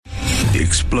the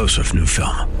explosive new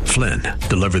film, Flynn,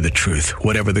 Deliver the Truth,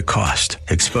 Whatever the Cost,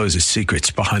 exposes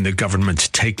secrets behind the government's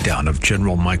takedown of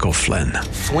General Michael Flynn.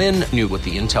 Flynn knew what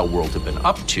the intel world had been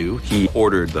up to. He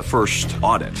ordered the first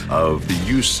audit of the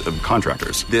use of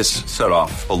contractors. This set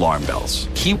off alarm bells.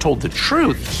 He told the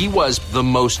truth. He was the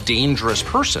most dangerous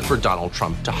person for Donald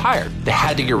Trump to hire. They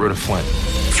had to get rid of Flynn.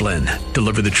 Flynn,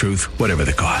 Deliver the Truth, Whatever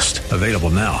the Cost. Available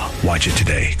now. Watch it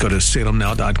today. Go to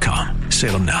salemnow.com.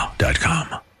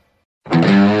 salemnow.com.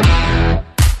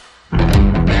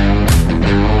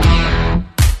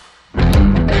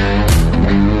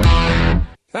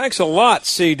 Thanks a lot,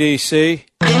 CDC.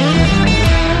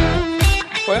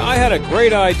 Well, I had a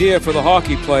great idea for the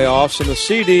hockey playoffs, and the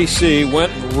CDC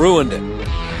went and ruined it.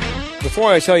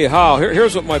 Before I tell you how,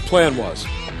 here's what my plan was.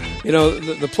 You know,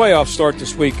 the playoffs start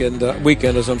this weekend,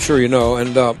 as I'm sure you know,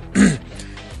 and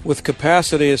with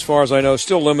capacity, as far as I know,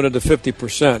 still limited to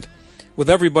 50%, with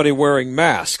everybody wearing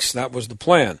masks. That was the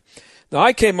plan. Now,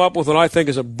 I came up with what I think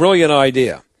is a brilliant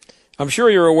idea. I'm sure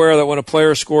you're aware that when a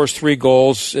player scores 3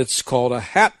 goals, it's called a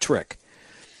hat trick,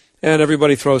 and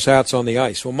everybody throws hats on the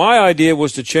ice. Well, my idea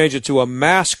was to change it to a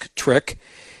mask trick,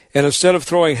 and instead of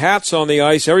throwing hats on the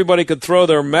ice, everybody could throw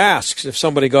their masks if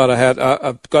somebody got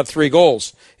 3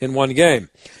 goals in one game.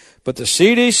 But the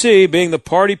CDC, being the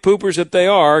party poopers that they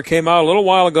are, came out a little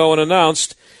while ago and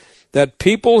announced that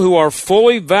people who are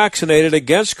fully vaccinated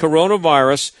against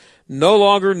coronavirus no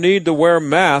longer need to wear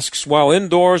masks while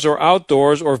indoors or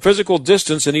outdoors or physical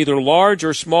distance in either large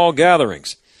or small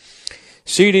gatherings.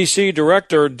 CDC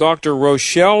Director Dr.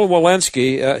 Rochelle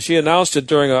Walensky, she announced it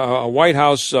during a White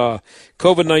House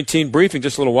COVID-19 briefing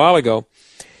just a little while ago.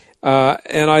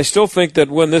 And I still think that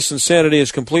when this insanity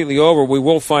is completely over, we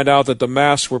will find out that the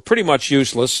masks were pretty much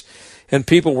useless and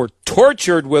people were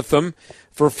tortured with them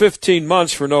for 15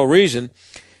 months for no reason.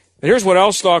 And here's what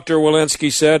else Dr.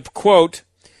 Walensky said, quote,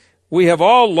 "We have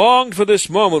all longed for this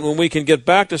moment when we can get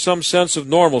back to some sense of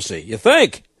normalcy." You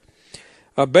think?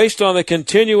 Based on the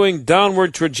continuing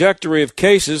downward trajectory of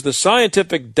cases, the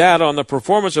scientific data on the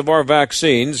performance of our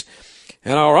vaccines,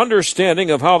 and our understanding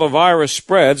of how the virus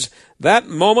spreads, that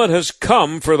moment has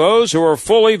come for those who are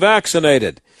fully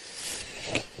vaccinated.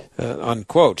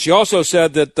 Unquote. She also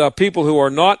said that people who are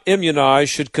not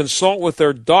immunized should consult with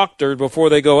their doctor before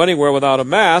they go anywhere without a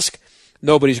mask.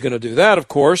 Nobody's going to do that, of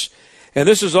course. And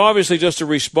this is obviously just a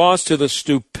response to the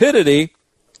stupidity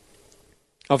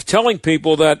of telling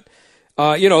people that,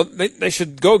 they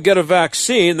should go get a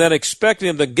vaccine, then expecting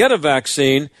them to get a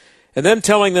vaccine, and then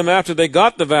telling them after they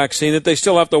got the vaccine that they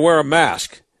still have to wear a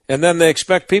mask. And then they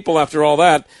expect people after all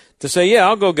that to say, yeah,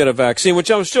 I'll go get a vaccine,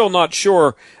 which I'm still not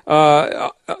sure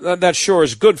that sure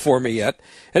is good for me yet.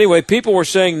 Anyway, people were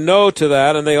saying no to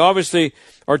that, and they obviously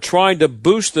are trying to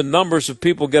boost the numbers of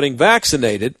people getting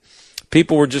vaccinated.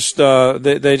 People were just,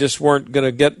 they just weren't going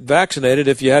to get vaccinated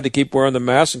if you had to keep wearing the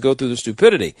mask and go through the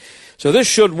stupidity. So this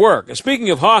should work. And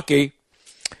speaking of hockey,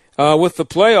 with the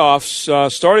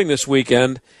playoffs starting this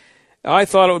weekend, I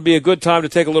thought it would be a good time to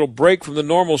take a little break from the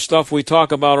normal stuff we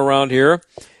talk about around here.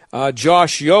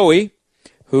 Josh Yohe,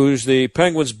 who's the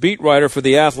Penguins beat writer for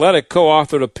The Athletic,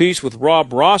 co-authored a piece with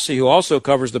Rob Rossi, who also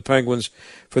covers the Penguins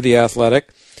for The Athletic.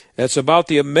 It's about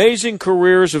the amazing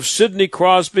careers of Sidney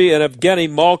Crosby and Evgeny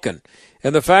Malkin.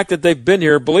 And the fact that they've been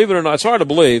here, believe it or not, it's hard to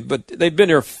believe, but they've been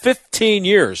here 15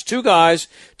 years. 2 guys,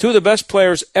 2 of the best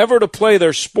players ever to play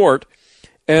their sport,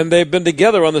 and they've been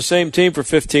together on the same team for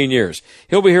 15 years.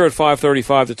 He'll be here at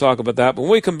 5:35 to talk about that. But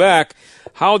when we come back,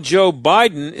 how Joe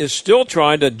Biden is still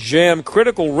trying to jam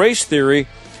critical race theory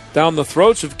down the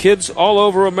throats of kids all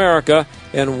over America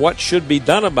and what should be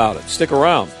done about it. Stick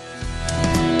around.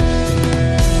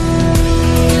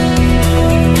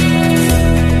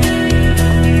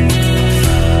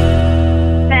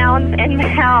 And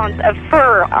pounds of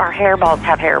fur. Our hairballs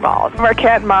have hairballs. Our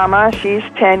cat Mama, she's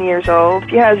 10 years old.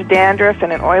 She has dandruff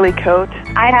and an oily coat.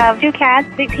 I have 2 cats,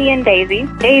 Sweet Pea and Daisy.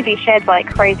 Daisy sheds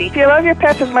like crazy. If you love your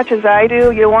pets as much as I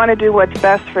do, you want to do what's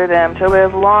best for them to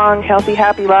live long, healthy,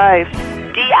 happy lives.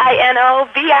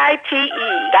 DINOVITE.com.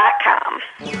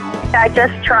 I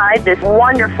just tried this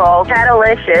wonderful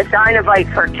Catalicious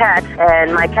Dynavite for cats,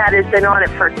 and my cat has been on it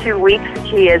for 2 weeks.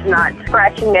 She is not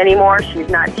scratching anymore. She's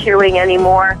not chewing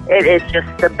anymore. It is just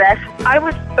the best. I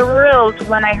was thrilled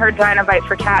when I heard Dynavite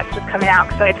for cats was coming out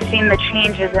because I'd seen the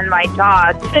changes in my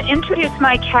dog. To introduce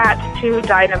my cats to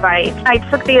Dynavite, I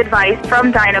took the advice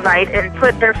from Dynavite and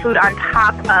put their food on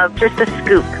top of just a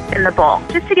scoop in the bowl,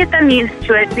 just to get them used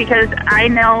to it, because I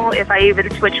know if I even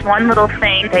switch one little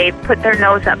thing, they put their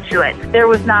nose up to it. There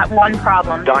was not one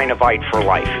problem. Dynavite for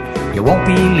life. You won't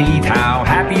believe how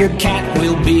happy your cat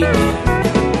will be.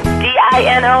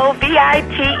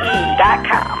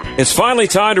 STINOVITE.com. It's finally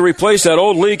time to replace that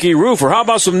old leaky roof, or how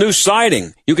about some new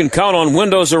siding? You can count on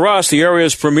Windows R Us, the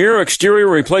area's premier exterior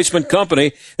replacement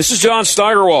company. This is John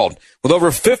Steigerwald. With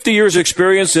over 50 years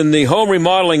experience in the home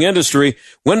remodeling industry,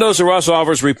 Windows R Us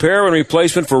offers repair and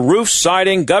replacement for roofs,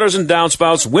 siding, gutters and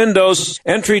downspouts, windows,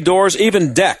 entry doors,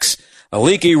 even decks. A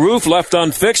leaky roof left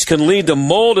unfixed can lead to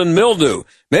mold and mildew.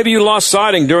 Maybe you lost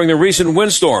siding during the recent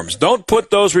windstorms. Don't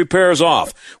put those repairs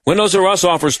off. Windows R Us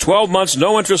offers 12 months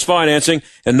no-interest financing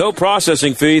and no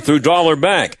processing fee through Dollar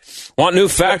Bank. Want new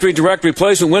factory direct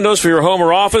replacement windows for your home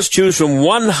or office? Choose from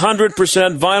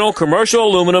 100% vinyl, commercial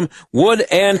aluminum, wood,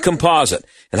 and composite.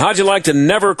 And how'd you like to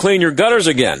never clean your gutters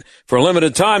again? For a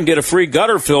limited time, get a free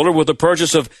gutter filter with the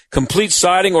purchase of complete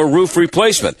siding or roof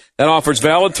replacement. That offer's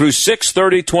valid through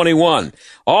 6/30/21.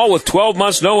 All with 12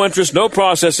 months, no interest, no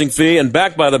processing fee, and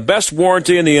backed by the best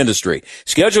warranty in the industry.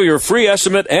 Schedule your free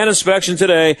estimate and inspection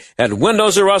today at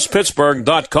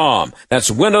WindowsRUsPittsburgh.com.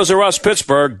 That's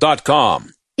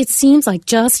WindowsRUsPittsburgh.com. It seems like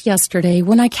just yesterday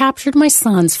when I captured my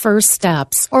son's first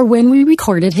steps, or when we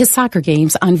recorded his soccer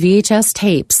games on VHS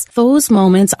tapes. Those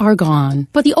moments are gone.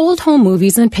 But the old home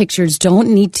movies and pictures don't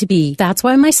need to be. That's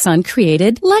why my son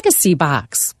created Legacy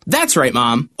Box. That's right,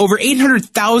 Mom. Over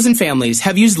 800,000 families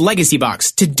have used Legacy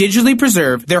Box to digitally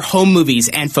preserve their home movies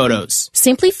and photos.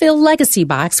 Simply fill Legacy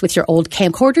Box with your old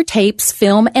camcorder tapes,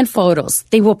 film, and photos.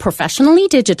 They will professionally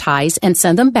digitize and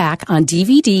send them back on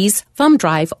DVDs, thumb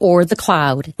drive, or the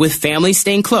cloud. With families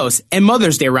staying close and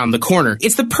Mother's Day around the corner,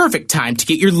 it's the perfect time to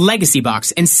get your Legacy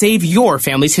Box and save your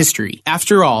family's history.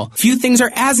 After all, few things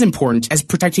are as important as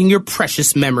protecting your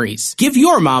precious memories. Give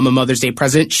your mom a Mother's Day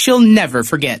present she'll never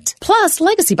forget. Plus,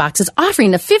 Legacy Box is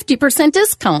offering a 50%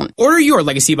 discount. Order your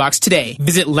Legacy Box today.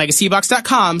 Visit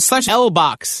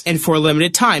legacybox.com/LBox. And for a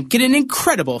limited time, get an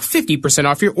incredible 50%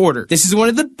 off your order. This is one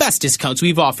of the best discounts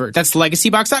we've offered. That's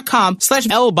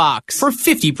legacybox.com/LBox for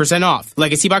 50% off.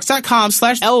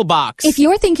 legacybox.com/LBox. If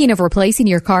you're thinking of replacing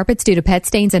your carpets due to pet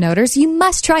stains and odors, you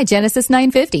must try Genesis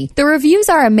 950. The reviews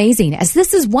are amazing, as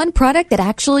this is one product that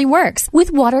actually works.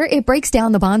 With water, it breaks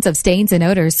down the bonds of stains and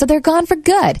odors, so they're gone for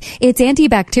good. Its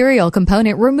antibacterial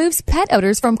component removes pet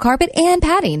odors from carpet and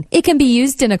padding. It can be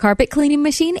used in a carpet cleaning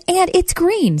machine, and it's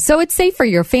green, so it's safe for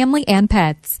your family and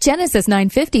pets. Genesis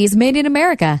 950 is made in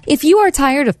America. If you are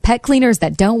tired of pet cleaners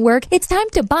that don't work, it's time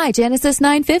to buy Genesis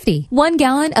 950. 1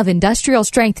 gallon of industrial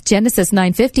strength Genesis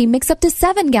 950 makes up to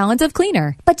 7 gallons of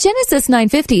cleaner. But Genesis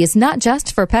 950 is not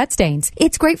just for pet stains.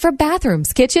 It's great for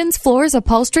bathrooms, kitchens, floors,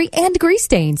 upholstery, and grease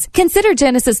stains. Consider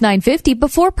Genesis 950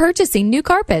 before purchasing new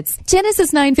carpets.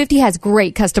 Genesis 950 has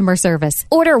great customer service.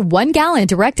 Order 1 gallon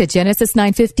direct at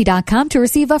Genesis950.com to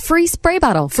receive a free spray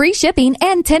bottle, free shipping,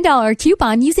 and $10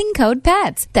 coupon using code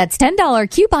PETS. That's $10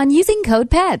 coupon using code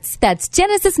PETS. That's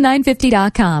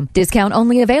Genesis950.com. Discount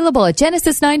only available at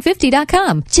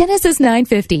Genesis950.com. Genesis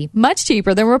 950. Much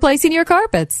cheaper than replacing your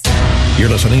carpets. You're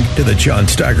listening to The John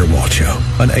Steigerwald Show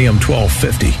on AM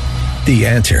 1250. The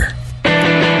Answer.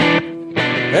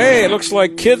 Hey, it looks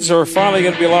like kids are finally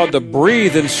going to be allowed to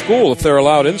breathe in school, if they're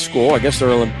allowed in school. I guess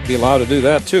they'll be allowed to do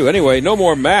that, too. Anyway, no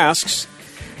more masks.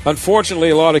 Unfortunately,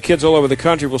 a lot of kids all over the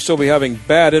country will still be having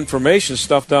bad information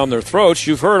stuffed down their throats.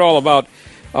 You've heard all about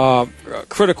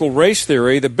critical race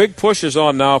theory. The big push is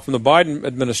on now from the Biden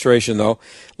administration, though.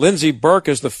 Lindsay Burke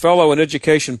is the fellow in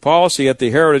education policy at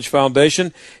the Heritage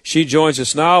Foundation. She joins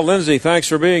us now. Lindsay, thanks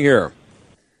for being here.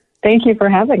 Thank you for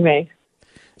having me.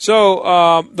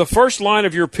 So the first line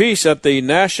of your piece at the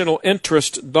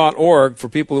nationalinterest.org, for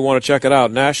people who want to check it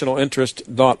out,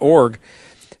 nationalinterest.org,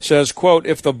 says, quote,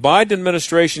 if the Biden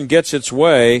administration gets its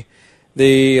way,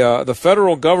 the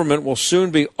federal government will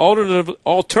soon be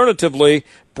alternatively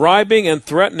bribing and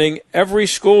threatening every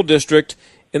school district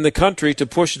in the country to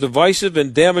push divisive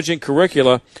and damaging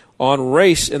curricula on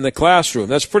race in the classroom.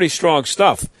 That's pretty strong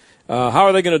stuff. How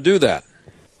are they going to do that?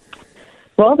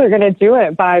 Well, they're going to do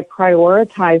it by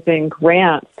prioritizing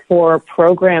grants for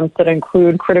programs that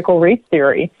include critical race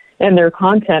theory in their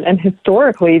content. And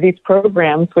historically, these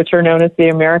programs, which are known as the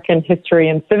American History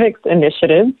and Civics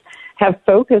Initiatives, have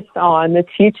focused on the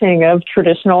teaching of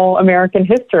traditional American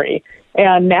history.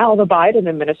 And now the Biden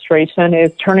administration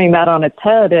is turning that on its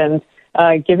head and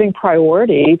giving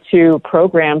priority to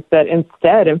programs that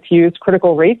instead infuse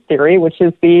critical race theory, which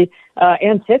is the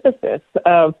antithesis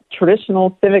of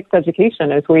traditional civics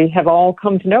education as we have all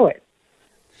come to know it.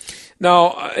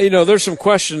 Now, there's some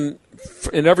question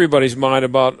in everybody's mind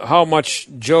about how much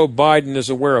Joe Biden is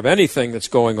aware of anything that's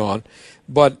going on,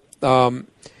 but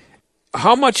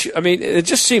how much, it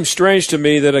just seems strange to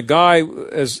me that a guy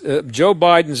as Joe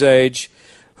Biden's age,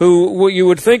 who you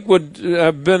would think would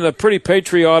have been a pretty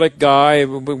patriotic guy,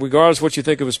 regardless of what you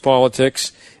think of his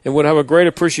politics, and would have a great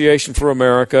appreciation for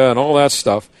America and all that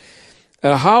stuff,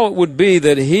 how it would be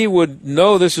that he would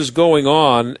know this is going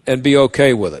on and be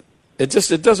okay with it. It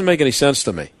doesn't make any sense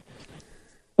to me.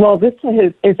 Well, this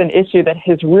is an issue that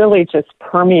has really just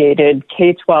permeated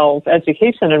K-12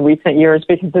 education in recent years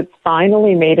because it's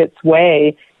finally made its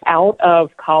way out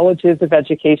of colleges of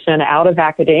education, out of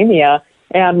academia,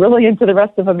 and really into the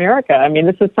rest of America. I mean,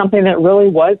 this is something that really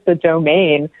was the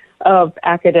domain of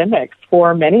academics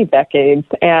for many decades.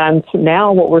 And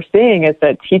now what we're seeing is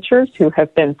that teachers who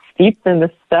have been steeped in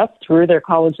this stuff through their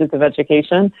colleges of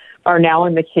education are now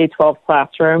in the K-12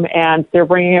 classroom, and they're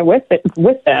bringing it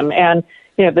with them. And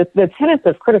you know, the tenets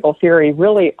of critical theory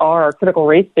really are, critical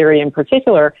race theory in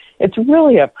particular, it's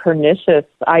really a pernicious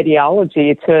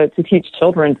ideology to teach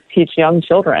children, to teach young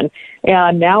children.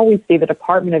 And now we see the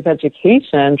Department of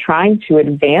Education trying to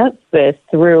advance this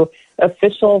through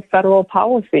official federal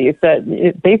policies that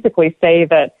basically say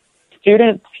that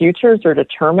students' futures are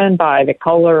determined by the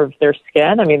color of their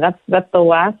skin. I mean, that's the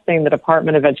last thing the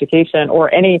Department of Education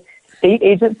or any state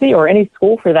agency or any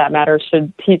school for that matter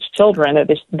should teach children,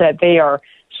 that they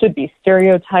should be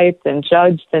stereotyped and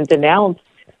judged and denounced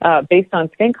based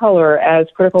on skin color as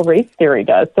critical race theory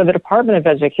does. So the Department of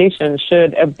Education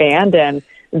should abandon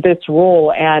this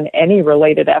rule and any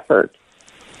related efforts.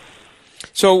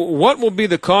 So what will be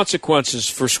the consequences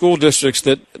for school districts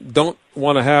that don't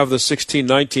want to have the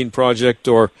 1619 Project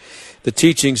or the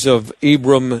teachings of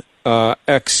Ibram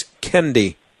X.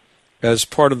 Kendi as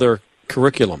part of their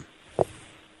curriculum?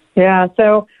 Yeah,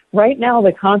 so right now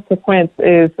the consequence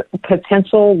is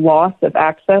potential loss of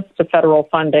access to federal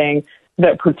funding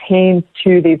that pertains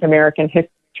to these American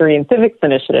history and civics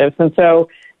initiatives. And so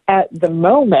at the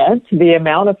moment, the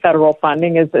amount of federal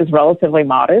funding is relatively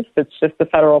modest. It's just the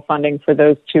federal funding for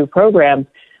those two programs.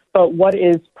 But what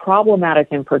is problematic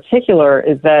in particular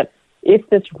is that if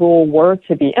this rule were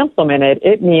to be implemented,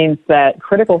 it means that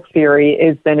critical theory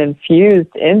is then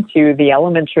infused into the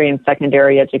Elementary and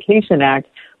Secondary Education Act,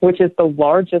 which is the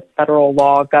largest federal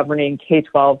law governing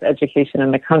K-12 education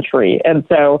in the country. And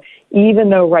so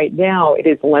even though right now it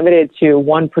is limited to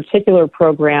one particular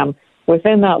program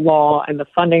within that law and the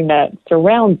funding that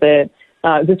surrounds it,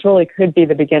 this really could be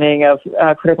the beginning of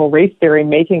critical race theory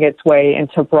making its way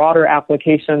into broader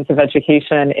applications of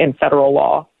education in federal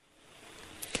law.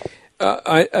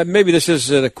 Maybe this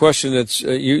is a question that's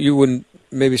you wouldn't.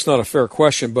 Maybe it's not a fair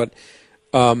question, but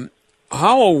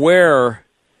how aware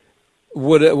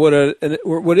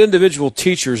would individual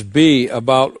teachers be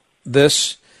about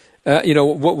this? That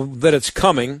it's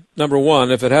coming. Number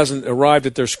one, if it hasn't arrived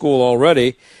at their school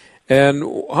already, and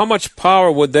how much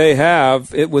power would they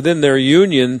have within their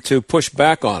union to push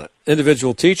back on it?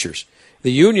 Individual teachers,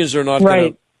 the unions are not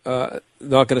going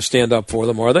to stand up for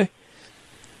them, are they?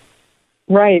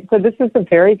 Right. So this is a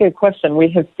very good question. We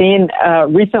have seen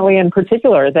recently in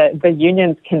particular that the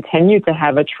unions continue to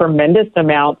have a tremendous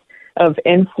amount of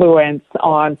influence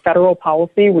on federal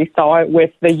policy. We saw it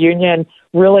with the union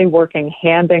really working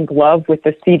hand in glove with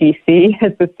the CDC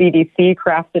as the CDC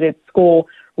crafted its school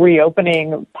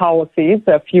reopening policies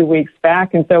a few weeks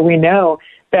back. And so we know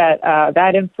that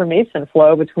that information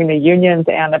flow between the unions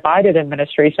and the Biden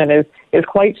administration is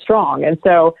quite strong. And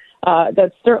so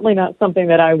that's certainly not something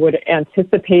that I would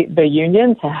anticipate the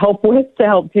union to help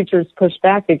teachers push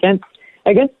back against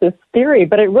this theory.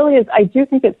 But it really is, I do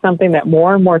think it's something that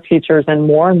more and more teachers and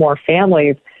more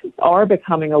families are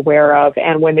becoming aware of.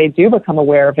 And when they do become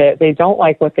aware of it, they don't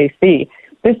like what they see.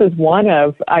 This is one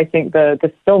of, I think,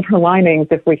 the silver linings,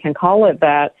 if we can call it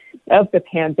that, of the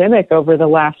pandemic over the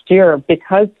last year.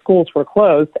 Because schools were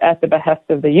closed at the behest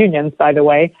of the unions, by the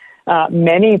way,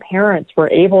 many parents were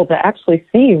able to actually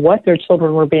see what their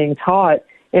children were being taught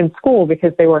in school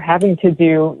because they were having to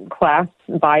do class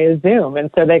via Zoom. And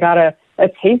so they got a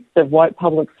taste of what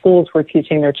public schools were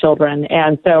teaching their children.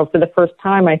 And so for the first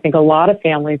time, I think a lot of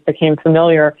families became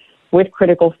familiar with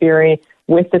critical theory,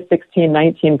 with the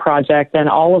 1619 Project, and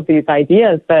all of these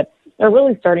ideas that are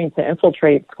really starting to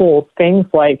infiltrate schools. Things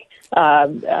like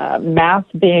math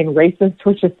being racist,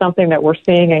 which is something that we're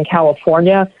seeing in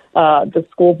California. The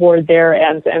school board there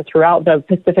and throughout the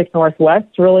Pacific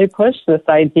Northwest really pushed this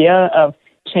idea of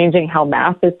changing how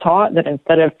math is taught, that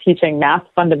instead of teaching math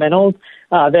fundamentals,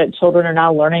 that children are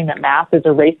now learning that math is a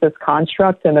racist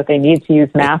construct and that they need to use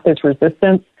math as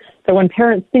resistance. So when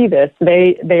parents see this,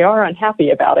 they are unhappy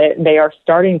about it. They are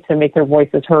starting to make their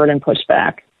voices heard and push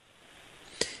back.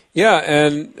 Yeah,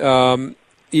 and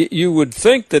you would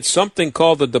think that something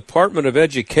called the Department of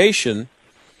Education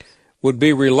would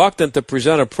be reluctant to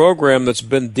present a program that's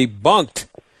been debunked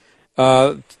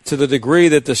to the degree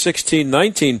that the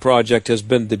 1619 Project has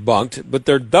been debunked, but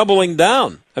they're doubling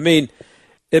down. I mean,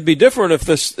 it'd be different if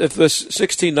this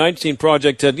 1619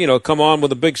 Project had, come on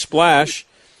with a big splash,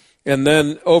 and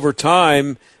then over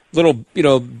time, little,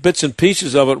 bits and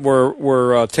pieces of it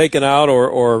were taken out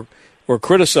or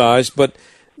criticized, but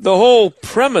the whole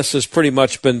premise has pretty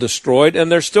much been destroyed,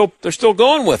 and they're still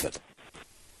going with it.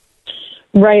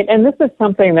 Right, and this is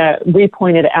something that we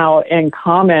pointed out in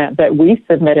comment that we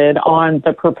submitted on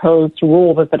the proposed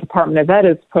rule that the Department of Ed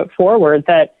has put forward,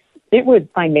 that it would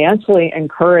financially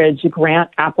encourage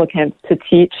grant applicants to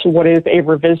teach what is a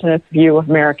revisionist view of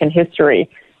American history.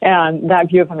 And that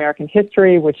view of American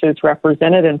history, which is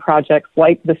represented in projects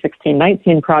like the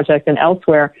 1619 Project and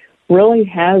elsewhere, really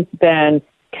has been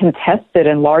contested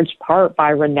in large part by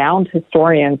renowned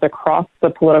historians across the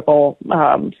political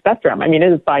spectrum. I mean,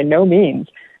 it is by no means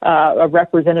a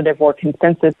representative or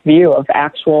consensus view of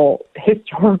actual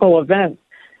historical events.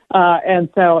 And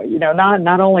so,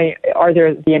 not only are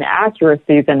there the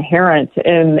inaccuracies inherent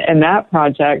in that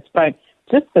project, but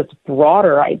just this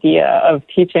broader idea of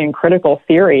teaching critical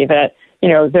theory that,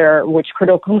 which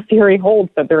critical theory holds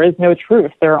that there is no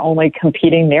truth. There are only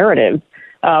competing narratives.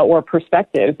 Or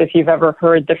perspectives. If you've ever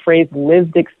heard the phrase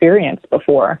lived experience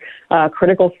before,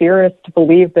 critical theorists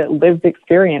believe that lived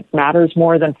experience matters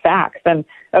more than facts. And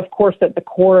of course, at the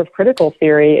core of critical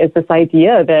theory is this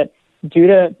idea that due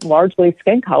to largely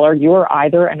skin color, you are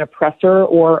either an oppressor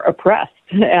or oppressed.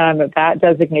 And that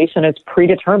designation is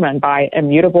predetermined by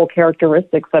immutable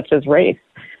characteristics such as race.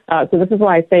 So this is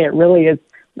why I say it really is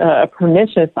a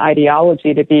pernicious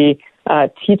ideology to be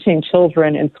teaching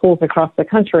children in schools across the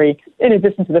country, in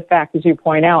addition to the fact, as you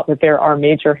point out, that there are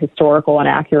major historical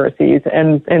inaccuracies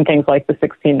in things like the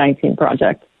 1619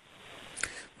 Project.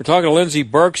 We're talking to Lindsay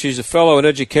Burke. She's a fellow in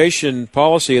education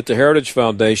policy at the Heritage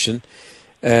Foundation,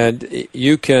 and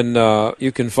you can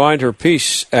find her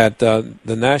piece at the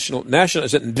national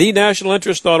is it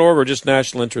thenationalinterest.org or just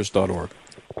nationalinterest.org?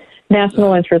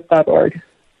 Nationalinterest.org.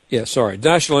 Yeah, sorry,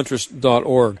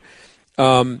 nationalinterest.org.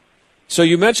 So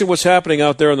you mentioned what's happening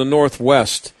out there in the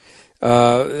Northwest.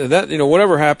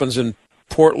 Whatever happens in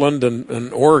Portland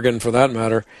and Oregon, for that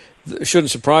matter, it shouldn't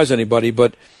surprise anybody.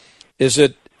 But is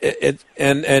it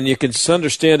and you can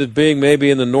understand it being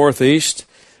maybe in the Northeast.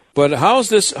 But how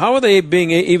are they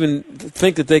being even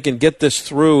think that they can get this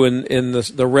through in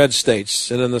the red states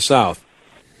and in the South?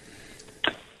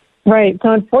 Right. So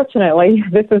unfortunately,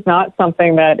 this is not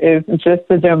something that is just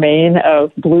the domain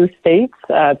of blue states.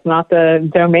 It's not the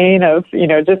domain of,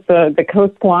 just the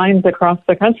coastlines across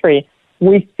the country.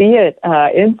 We see it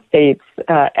in states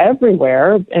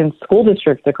everywhere, in school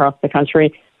districts across the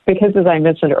country, because as I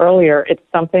mentioned earlier, it's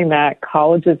something that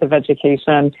colleges of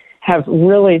education have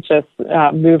really just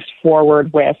moved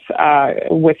forward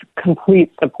with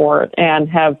complete support and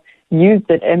have used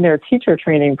it in their teacher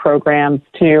training programs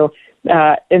to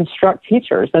instruct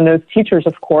teachers. And those teachers,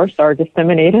 of course, are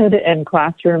disseminated in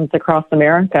classrooms across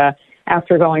America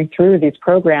after going through these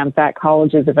programs at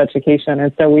colleges of education.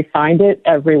 And so we find it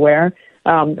everywhere.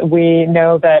 We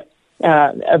know that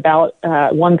about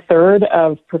 1/3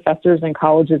 of professors in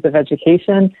colleges of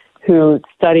education who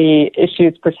study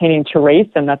issues pertaining to race,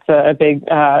 and that's a big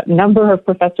number of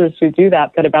professors who do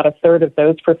that, but about 1/3 of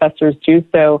those professors do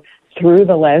so through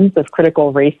the lens of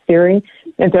critical race theory.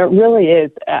 And so it really is,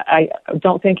 I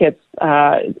don't think it's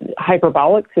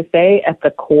hyperbolic to say, at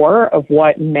the core of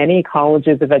what many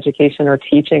colleges of education are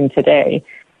teaching today.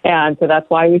 And so that's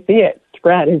why we see it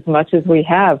spread as much as we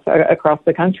have across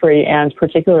the country, and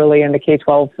particularly in the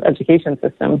K-12 education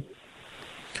system.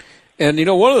 And,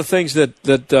 one of the things that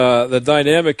the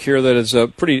dynamic here that is a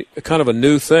pretty kind of a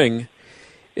new thing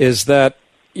is that,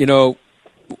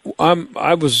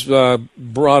 I was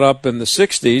brought up in the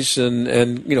 60s and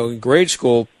in grade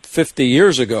school 50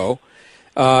 years ago,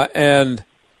 and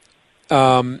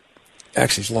actually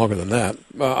it's longer than that.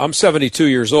 I'm 72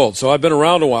 years old, so I've been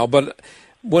around a while. But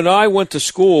when I went to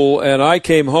school and I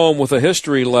came home with a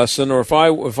history lesson, or if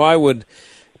I would,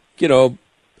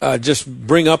 just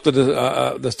bring up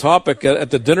the topic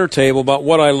at the dinner table about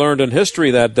what I learned in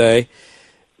history that day,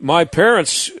 my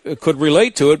parents could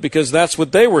relate to it because that's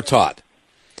what they were taught.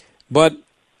 But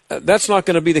that's not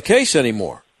going to be the case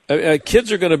anymore. Kids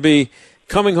are going to be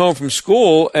coming home from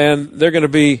school, and they're going to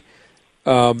be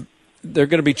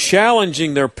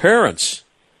challenging their parents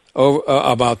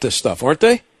about this stuff, aren't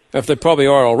they? If they probably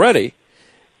are already,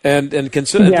 and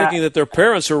thinking that their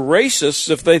parents are racists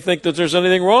if they think that there's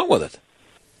anything wrong with it.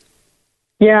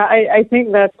 Yeah, I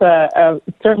think that's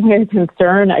certainly a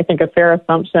concern. I think a fair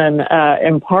assumption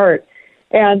in part.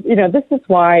 And, this is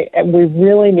why we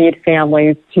really need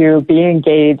families to be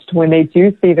engaged when they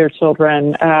do see their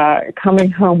children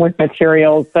coming home with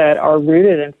materials that are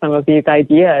rooted in some of these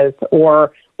ideas,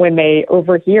 or when they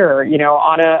overhear,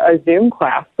 on a Zoom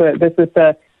class, this is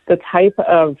the type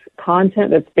of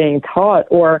content that's being taught,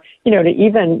 or, to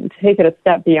even take it a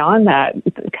step beyond that,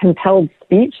 compelled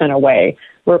speech in a way,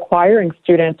 requiring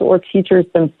students or teachers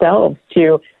themselves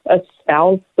to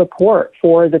espouse support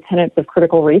for the tenets of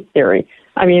critical race theory.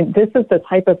 I mean, this is the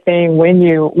type of thing, when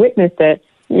you witness it,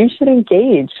 you should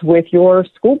engage with your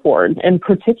school board in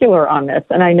particular on this.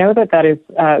 And I know that is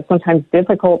sometimes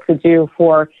difficult to do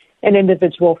for an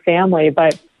individual family,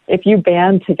 but if you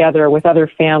band together with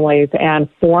other families and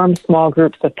form small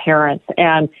groups of parents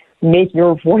and make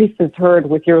your voices heard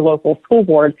with your local school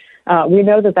board, we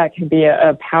know that can be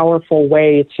a powerful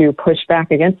way to push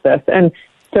back against this. And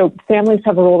so families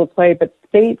have a role to play, but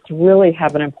states really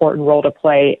have an important role to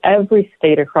play. Every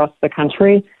state across the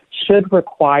country should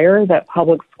require that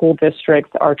public school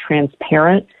districts are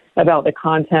transparent about the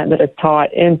content that is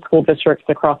taught in school districts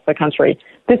across the country.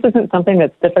 This isn't something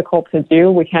that's difficult to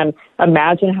do. We can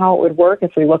imagine how it would work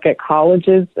if we look at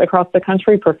colleges across the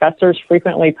country. Professors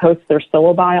frequently post their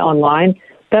syllabi online.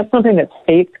 That's something that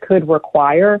states could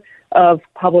require of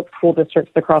public school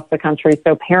districts across the country,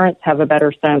 so parents have a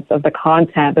better sense of the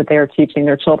content that they are teaching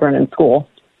their children in school.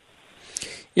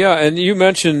 Yeah, and you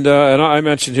mentioned, and I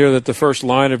mentioned here, that the first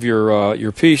line of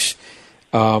your piece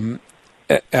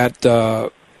at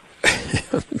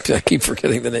I keep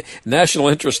forgetting the name,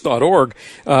 nationalinterest.org.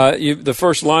 The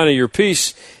first line of your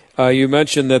piece, you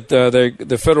mentioned that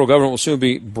the federal government will soon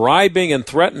be bribing and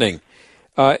threatening.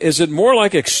 Is it more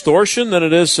like extortion than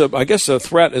it is? I guess a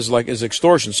threat is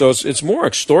extortion. So it's more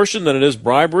extortion than it is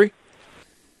bribery.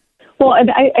 Well,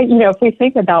 and if we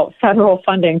think about federal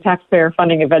funding, taxpayer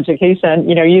funding of education,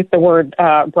 use the word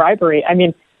bribery. I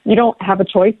mean, you don't have a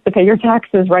choice to pay your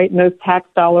taxes, right? And those tax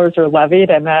dollars are levied,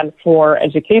 and then for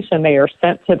education, they are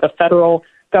sent to the federal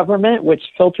government, which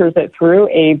filters it through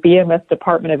a BMS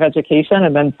Department of Education,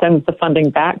 and then sends the funding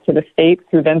back to the states,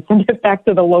 who then send it back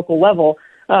to the local level.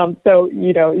 So,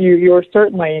 you're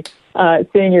certainly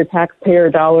seeing your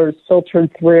taxpayer dollars filtered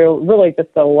through really just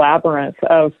a labyrinth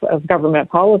of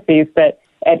government policies that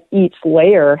at each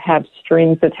layer have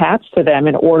strings attached to them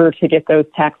in order to get those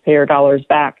taxpayer dollars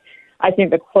back. I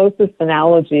think the closest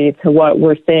analogy to what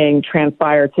we're seeing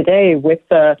transpire today with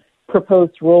the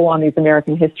proposed rule on these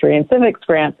American history and civics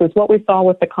grants is what we saw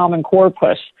with the Common Core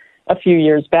push a few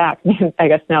years back, I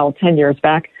guess now 10 years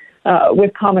back.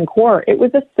 With Common Core, it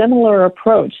was a similar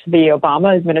approach. The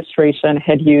Obama administration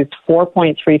had used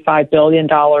 $4.35 billion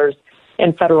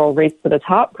in federal Race to the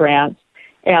Top grants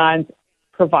and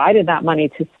provided that money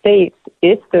to states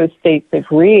if those states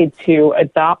agreed to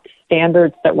adopt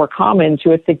standards that were common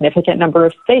to a significant number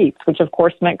of states, which of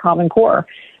course meant Common Core.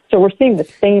 So we're seeing the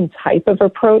same type of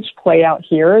approach play out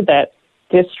here, that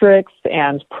districts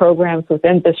and programs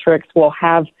within districts will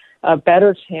have a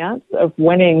better chance of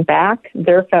winning back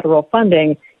their federal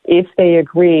funding if they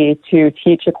agree to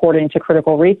teach according to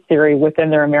critical race theory within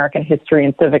their American history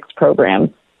and civics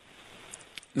programs.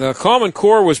 The Common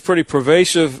Core was pretty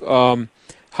pervasive.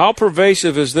 How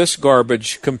pervasive is this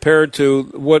garbage compared to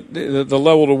what the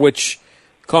level to which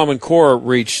Common Core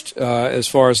reached as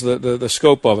far as the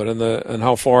scope of it and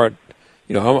how far it,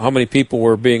 how many people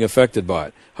were being affected by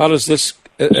it? How does this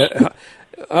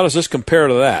compare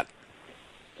to that?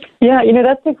 Yeah,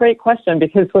 that's a great question,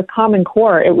 because with Common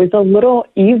Core, it was a little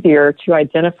easier to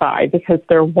identify because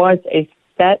there was a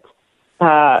set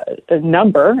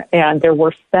number and there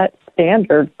were set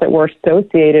standards that were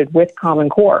associated with Common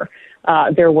Core.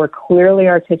 There were clearly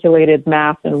articulated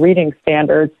math and reading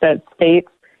standards that states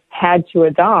had to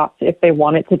adopt if they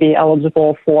wanted to be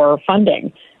eligible for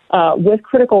funding. With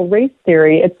critical race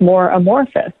theory, it's more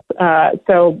amorphous.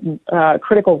 So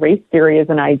critical race theory is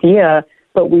an idea,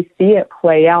 but we see it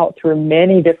play out through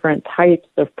many different types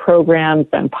of programs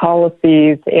and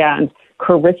policies and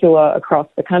curricula across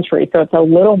the country. So it's a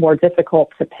little more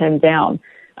difficult to pin down.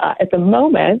 At the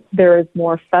moment, there is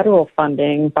more federal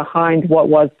funding behind what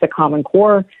was the Common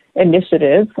Core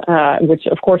initiative, which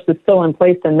of course is still in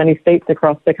place in many states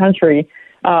across the country.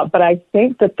 But I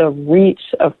think that the reach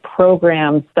of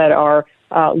programs that are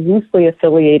loosely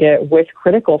affiliated with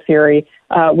critical theory,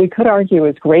 we could argue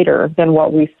is greater than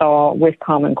what we saw with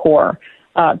Common Core.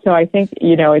 So I think,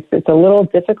 it's a little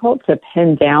difficult to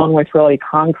pin down with really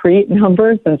concrete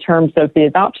numbers in terms of the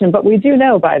adoption. But we do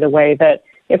know, by the way, that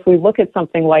if we look at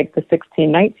something like the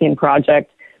 1619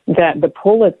 Project, that the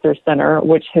Pulitzer Center,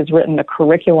 which has written a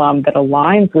curriculum that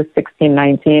aligns with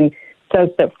 1619, says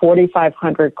that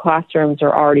 4,500 classrooms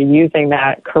are already using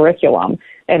that curriculum.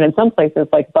 And in some places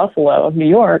like Buffalo, New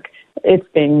York, it's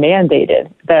being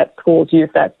mandated that schools use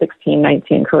that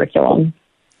 1619 curriculum.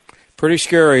 Pretty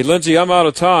scary. Lindsay, I'm out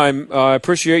of time. I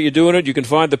appreciate you doing it. You can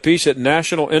find the piece at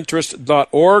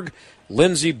nationalinterest.org.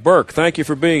 Lindsay Burke, thank you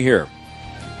for being here.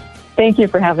 Thank you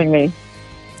for having me.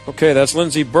 Okay, that's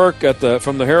Lindsay Burke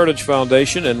from the Heritage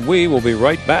Foundation, and we will be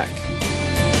right back.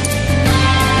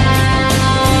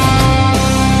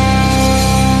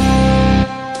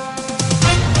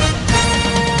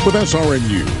 With SRN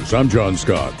News, I'm John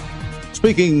Scott.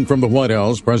 Speaking from the White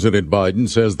House, President Biden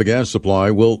says the gas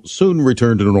supply will soon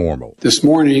return to normal. This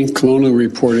morning, Colonial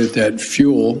reported that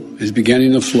fuel is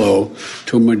beginning to flow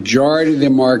to a majority of the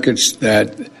markets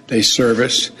that they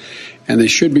service, and they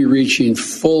should be reaching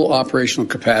full operational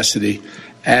capacity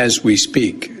as we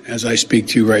speak, as I speak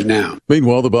to you right now.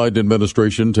 Meanwhile, the Biden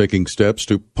administration taking steps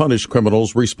to punish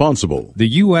criminals responsible. The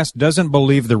U.S. doesn't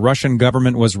believe the Russian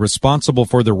government was responsible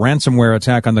for the ransomware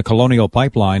attack on the Colonial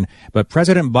Pipeline, but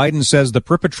President Biden says the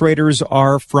perpetrators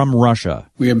are from Russia.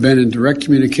 We have been in direct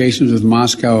communications with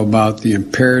Moscow about the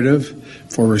imperative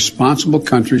for responsible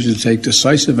countries to take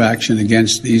decisive action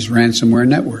against these ransomware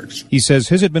networks. He says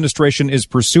his administration is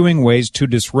pursuing ways to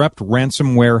disrupt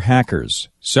ransomware hackers.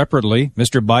 Separately,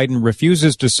 Mr. Biden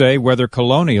refuses to say whether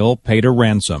Colonial paid a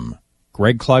ransom.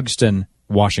 Greg Clugston,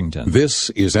 Washington. This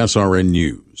is SRN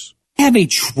News. I have a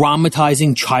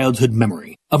traumatizing childhood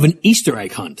memory of an Easter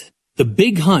egg hunt. The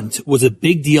big hunt was a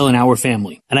big deal in our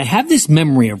family, and I have this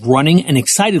memory of running and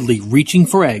excitedly reaching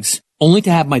for eggs, only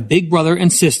to have my big brother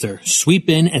and sister sweep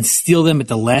in and steal them at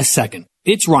the last second.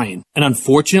 It's Ryan, and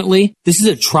unfortunately, this is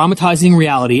a traumatizing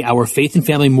reality our Faith and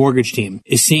Family Mortgage team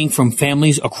is seeing from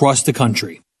families across the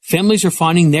country. Families are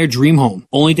finding their dream home,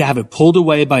 only to have it pulled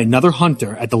away by another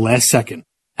hunter at the last second.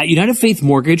 At United Faith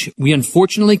Mortgage, we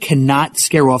unfortunately cannot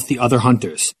scare off the other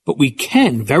hunters, but we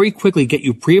can very quickly get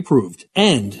you pre-approved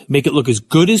and make it look as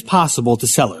good as possible to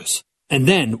sellers. And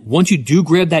then, once you do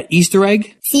grab that Easter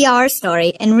egg, see our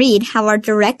story and read how our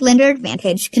direct lender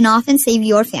advantage can often save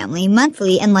your family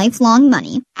monthly and lifelong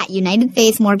money at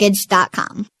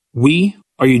UnitedFaithMortgage.com. We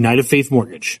are United Faith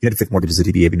Mortgage. United Faith Mortgage is a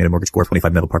DBA of United Mortgage Corp.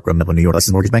 25 Melville Park Road, Melville, New York.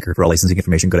 Licensed mortgage banker. For all licensing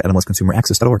information, go to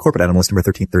NMLSConsumerAccess.org. Corporate NMLS number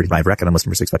 1335. REC NMLS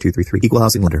number 65233. Equal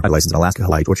housing lender. Licensed in Alaska,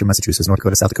 Hawaii, Georgia, Massachusetts, North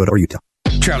Dakota, South Dakota, or Utah.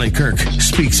 Charlie Kirk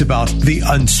speaks about the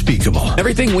unspeakable.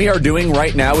 Everything we are doing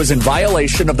right now is in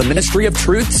violation of the Ministry of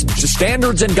Truth's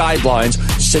standards and guidelines.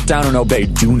 Sit down and obey.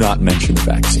 Do not mention the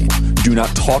vaccine. Do not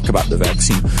talk about the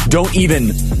vaccine. Don't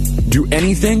even do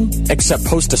anything except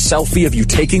post a selfie of you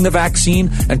taking the vaccine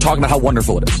and talking about how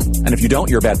wonderful it is. And if you don't,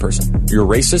 you're a bad person. You're a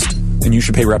racist, and you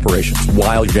should pay reparations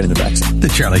while you're getting the vaccine. The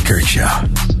Charlie Kirk Show.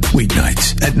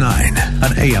 Weeknights at 9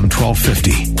 on AM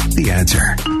 1250. The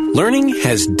Answer. Learning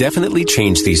has definitely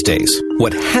changed these days.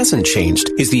 What hasn't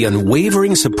changed is the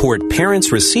unwavering support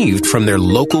parents received from their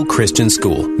local Christian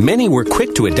school. Many were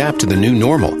quick to adapt to the new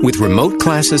normal, with remote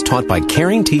classes taught by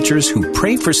caring teachers who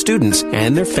pray for students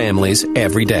and their families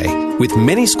every day. With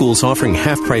many schools offering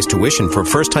half-price tuition for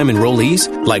first-time enrollees,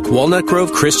 like Walnut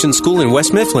Grove Christian School in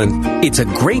West Mifflin, it's a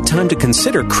great time to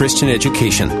consider Christian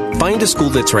education. Find a school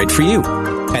that's right for you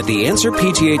at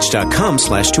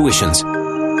theanswerpgh.com/tuitions.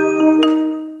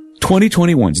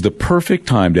 2021 is the perfect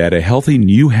time to add a healthy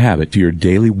new habit to your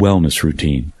daily wellness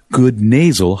routine. Good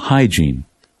nasal hygiene.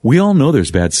 We all know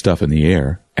there's bad stuff in the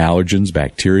air, allergens,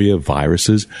 bacteria,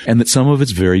 viruses, and that some of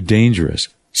it's very dangerous.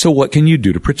 So what can you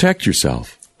do to protect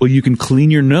yourself? Well, you can clean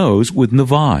your nose with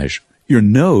Navage. Your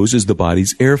nose is the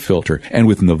body's air filter, and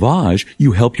with Navage,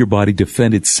 you help your body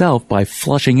defend itself by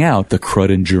flushing out the crud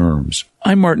and germs.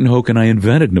 I'm Martin Hoke, and I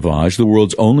invented Navage, the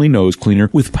world's only nose cleaner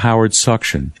with powered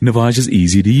suction. Navage is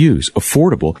easy to use,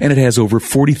 affordable, and it has over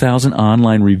 40,000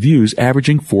 online reviews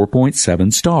averaging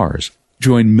 4.7 stars.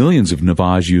 Join millions of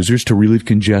Navage users to relieve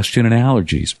congestion and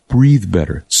allergies, breathe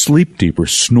better, sleep deeper,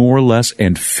 snore less,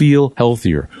 and feel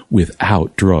healthier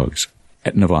without drugs.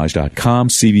 At Navage.com,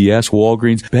 CVS,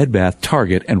 Walgreens, Bed Bath,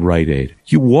 Target, and Rite Aid.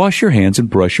 You wash your hands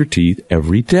and brush your teeth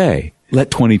every day.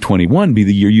 Let 2021 be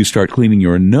the year you start cleaning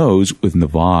your nose with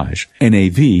Navage.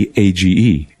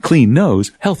 Navage. Clean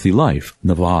nose, healthy life.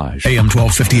 Navage. AM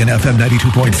 1250 and FM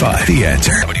 92.5. The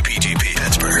Answer. WPGP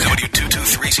Pittsburgh.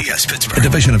 W223CS Pittsburgh. A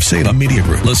division of Salem Media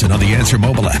Group. Listen on the Answer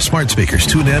mobile app, smart speakers,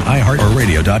 TuneIn, iHeart, or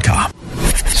radio.com.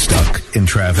 Stuck in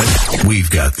traffic?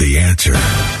 We've got the answer.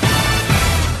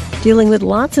 dealing with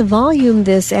lots of volume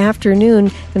this afternoon.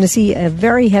 Going to see a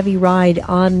very heavy ride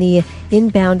on the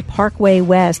inbound Parkway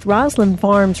West. Roslyn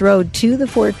Farms Road to the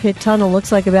Fort Pitt Tunnel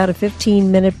looks like about a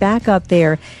 15-minute backup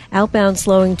there. Outbound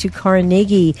slowing to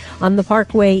Carnegie. On the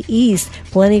Parkway East,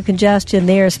 plenty of congestion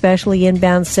there, especially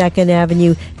inbound 2nd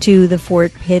Avenue to the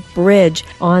Fort Pitt Bridge.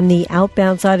 On the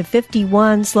outbound side of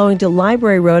 51, slowing to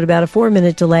Library Road, about a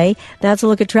 4-minute delay. That's a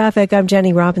look at traffic. I'm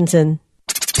Jenny Robinson.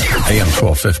 AM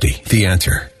 1250, The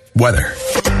Answer. Weather.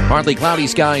 Partly cloudy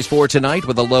skies for tonight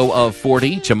with a low of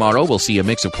 40. Tomorrow we'll see a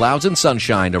mix of clouds and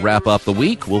sunshine to wrap up the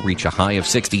week. We'll reach a high of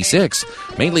 66.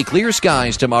 Mainly clear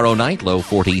skies tomorrow night, low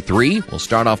 43. We'll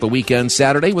start off the weekend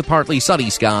Saturday with partly sunny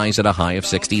skies at a high of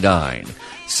 69.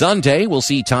 Sunday we'll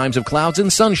see times of clouds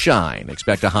and sunshine.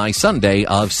 Expect a high Sunday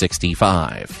of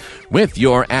 65. With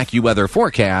your AccuWeather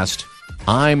forecast,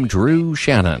 I'm Drew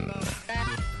Shannon.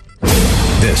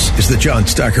 This is the John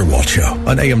Steigerwald Show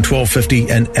on AM 1250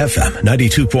 and FM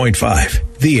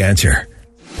 92.5. The Answer.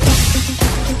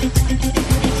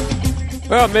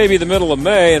 Well, maybe the middle of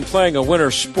May, and playing a winter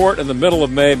sport in the middle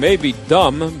of May may be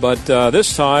dumb, but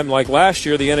this time, like last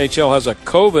year, the NHL has a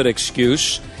COVID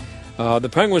excuse. The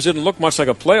Penguins didn't look much like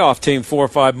a playoff team 4 or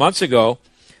 5 months ago.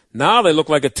 Now they look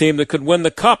like a team that could win the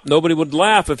Cup. Nobody would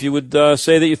laugh if you would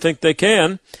say that you think they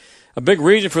can. A big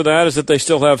reason for that is that they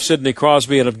still have Sidney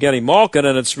Crosby and Evgeny Malkin,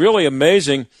 and it's really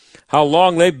amazing how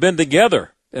long they've been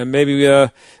together. And maybe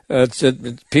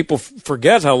people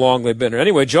forget how long they've been.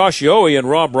 Anyway, Josh Yohe and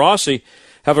Rob Rossi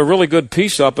have a really good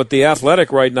piece up at The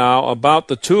Athletic right now about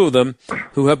the two of them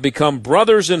who have become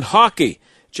brothers in hockey.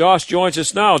 Josh joins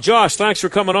us now. Josh, thanks for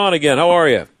coming on again. How are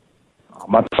you?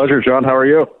 My pleasure, John. How are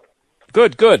you?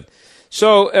 Good, good.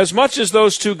 So as much as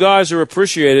those two guys are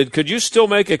appreciated, could you still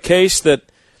make a case that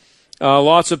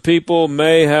lots of people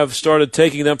may have started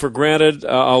taking them for granted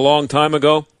a long time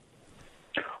ago?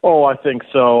 Oh, I think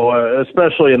so,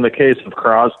 especially in the case of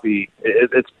Crosby.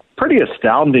 It's pretty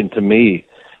astounding to me.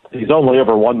 He's only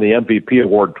ever won the MVP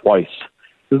award twice.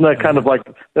 Isn't that kind of like,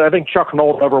 I think Chuck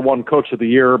Noll never won Coach of the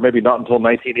Year, maybe not until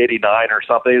 1989 or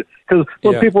something. Because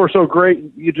when people are so great,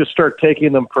 you just start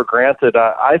taking them for granted.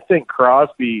 I think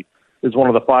Crosby is one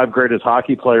of the 5 greatest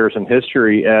hockey players in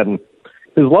history, and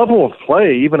his level of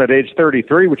play, even at age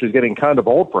 33, which is getting kind of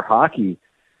old for hockey,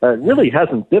 really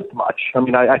hasn't dipped much. I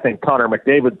mean, I think Connor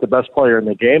McDavid's the best player in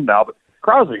the game now, but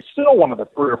Crosby's still one of the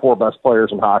 3 or 4 best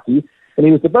players in hockey, and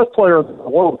he was the best player in the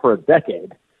world for a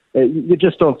decade. You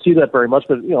just don't see that very much,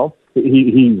 but, you know,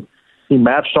 he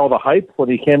matched all the hype when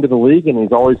he came to the league, and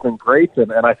he's always been great,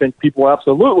 and I think people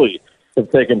absolutely have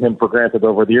taken him for granted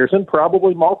over the years, and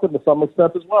probably Malkin to some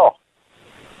extent as well.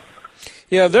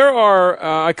 Yeah, there are.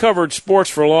 I covered sports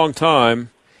for a long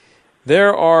time.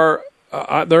 There are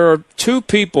 2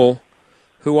 people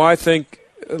who I think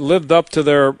lived up to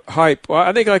their hype. Well,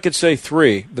 I think I could say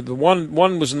 3, but the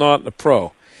one was not a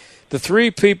pro. The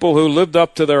 3 people who lived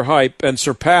up to their hype and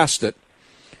surpassed it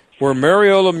were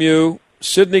Mario Lemieux,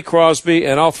 Sidney Crosby,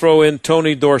 and I'll throw in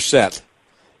Tony Dorsett.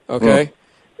 Okay,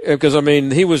 because I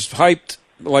mean he was hyped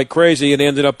like crazy and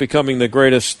ended up becoming the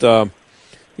greatest.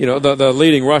 The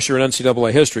leading rusher in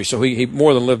NCAA history, so he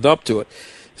more than lived up to it.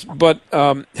 But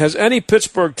has any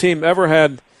Pittsburgh team ever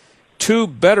had 2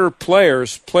 better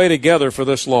players play together for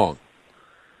this long?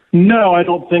 No, I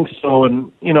don't think so.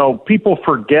 And, you know, people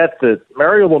forget that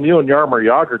Mario Lemieux and Jaromir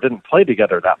Jagr didn't play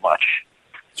together that much.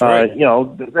 That's right.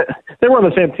 They were on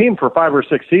the same team for 5 or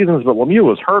 6 seasons, but Lemieux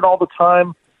was hurt all the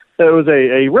time. There was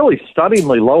a really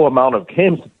stunningly low amount of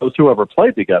games that those 2 ever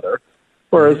played together.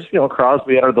 Whereas,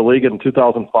 Crosby entered the league in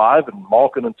 2005 and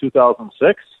Malkin in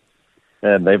 2006.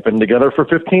 And they've been together for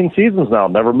 15 seasons now,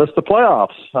 never missed the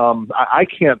playoffs. I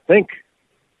can't think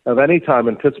of any time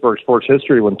in Pittsburgh sports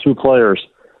history when 2 players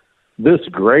this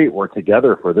great were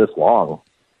together for this long.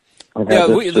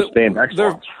 Sustained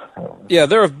excellence.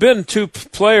 There have been 2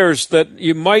 players that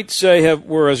you might say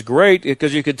were as great,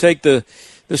 because you could take the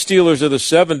Steelers of the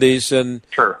 70s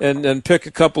and pick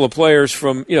a couple of players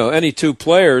from any 2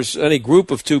 players, any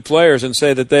group of 2 players, and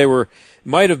say that they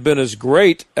might have been as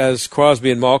great as Crosby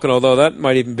and Malkin, although that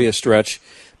might even be a stretch.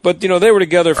 But they were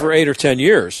together for 8 or 10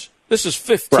 years. This is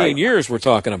 15 years we're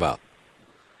talking about.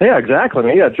 Yeah, exactly.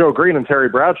 I mean, Joe Green and Terry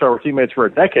Bradshaw were teammates for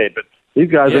a decade, but these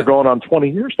guys are going on 20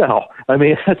 years now. I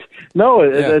mean,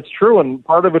 it's true, and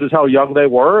part of it is how young they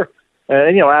were.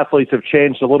 And, athletes have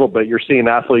changed a little bit. You're seeing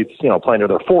athletes, playing in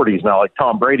their 40s now, like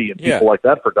Tom Brady and people like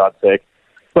that, for God's sake.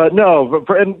 But no,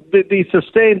 the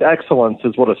sustained excellence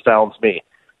is what astounds me.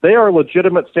 They are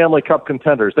legitimate Stanley Cup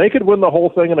contenders. They could win the whole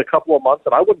thing in a couple of months,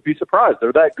 and I wouldn't be surprised.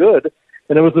 They're that good.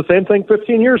 And it was the same thing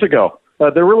 15 years ago.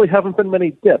 There really haven't been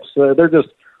many dips. They're just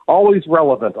always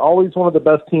relevant, always one of the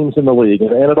best teams in the league,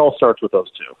 and it all starts with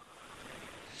those two.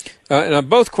 And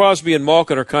both Crosby and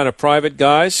Malkin are kind of private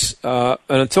guys. And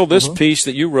until this piece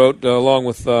that you wrote along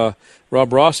with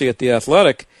Rob Rossi at The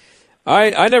Athletic,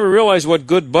 I never realized what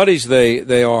good buddies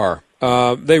they are.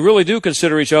 They really do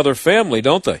consider each other family,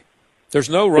 don't they? There's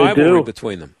no rivalry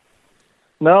between them.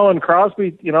 No, and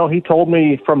Crosby, he told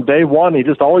me from day one he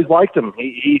just always liked him.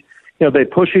 He they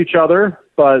push each other,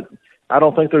 but I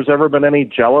don't think there's ever been any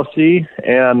jealousy.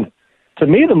 And to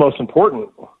me, the most important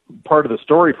part of the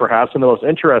story, perhaps, and the most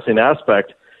interesting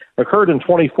aspect, occurred in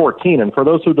 2014. And for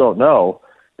those who don't know,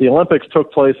 the Olympics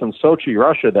took place in Sochi,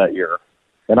 Russia that year.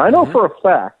 And I know for a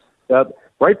fact that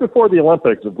right before the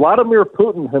Olympics, Vladimir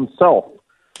Putin himself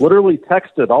literally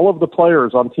texted all of the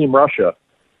players on Team Russia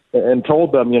and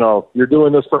told them, you're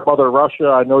doing this for Mother Russia.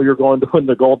 I know you're going to win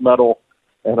the gold medal.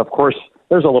 And, of course,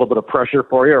 there's a little bit of pressure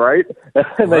for you, right?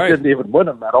 And they didn't even win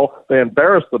a medal. They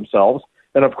embarrassed themselves.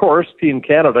 And, of course, Team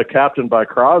Canada, captained by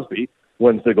Crosby,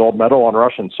 wins the gold medal on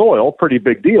Russian soil. Pretty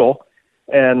big deal.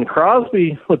 And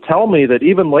Crosby would tell me that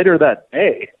even later that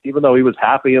day, even though he was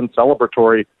happy and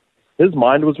celebratory, his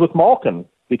mind was with Malkin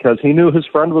because he knew his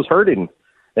friend was hurting.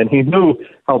 And he knew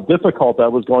how difficult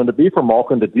that was going to be for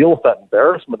Malkin to deal with that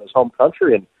embarrassment in his home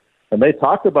country. And they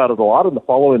talked about it a lot in the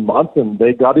following months, and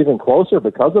they got even closer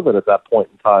because of it at that point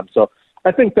in time. So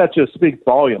I think that just speaks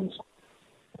volumes,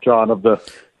 John, of the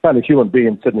kind of human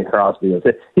being Sidney Crosby is.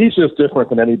 He's just different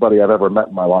than anybody I've ever met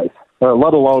in my life,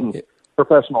 let alone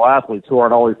professional athletes who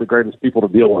aren't always the greatest people to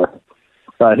deal with.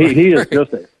 He is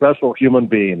just a special human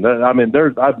being. I mean,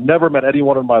 I've never met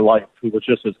anyone in my life who was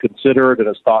just as considerate and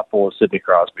as thoughtful as Sidney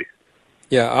Crosby.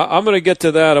 Yeah, I'm going to get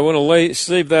to that. I want to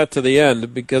save that to the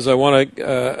end because I want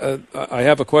to. I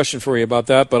have a question for you about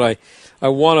that, but I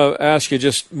want to ask you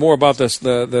just more about this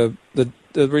the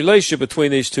relationship between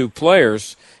these two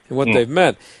players and what they've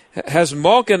meant. Has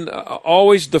Malkin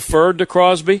always deferred to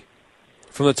Crosby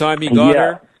from the time he got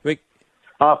here?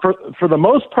 For the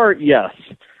most part, yes.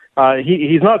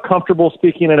 He's not comfortable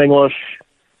speaking in English.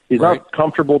 He's not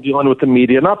comfortable dealing with the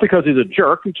media, not because he's a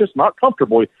jerk. He's just not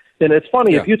comfortable. And it's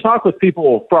funny, if you talk with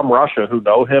people from Russia who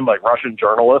know him, like Russian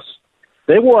journalists,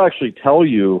 they will actually tell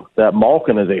you that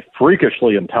Malkin is a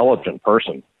freakishly intelligent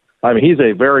person. I mean, he's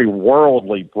a very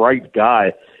worldly, bright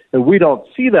guy. And we don't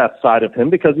see that side of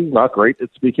him because he's not great at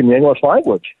speaking the English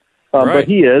language. But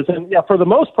he is. And, for the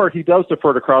most part, he does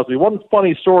defer to Crosby. One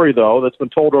funny story, though, that's been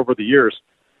told over the years.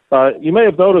 You may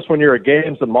have noticed when you're at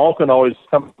games that Malkin always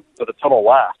comes to the tunnel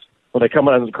last. When they come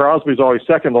in, and Crosby's always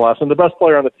second to last, and the best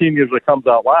player on the team usually comes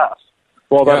out last.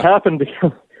 Well, that happened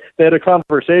because they had a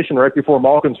conversation right before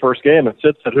Malkin's first game, and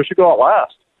Sid said, who should go out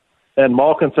last? And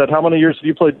Malkin said, how many years did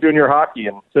you play junior hockey?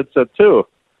 And Sid said 2.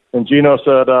 And Gino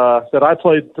said, I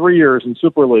played 3 years in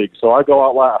Super League, so I go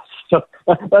out last. So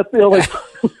that's the only.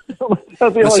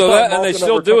 That's the only time and they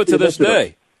still do it to this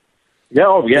day.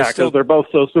 Yeah, because they're both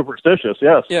so superstitious.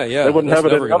 Yes. Yeah. They wouldn't have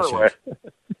it any other way.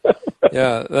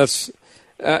 Yeah, that's.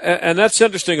 And that's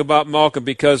interesting about Malkin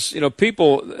because,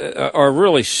 people are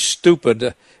really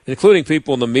stupid, including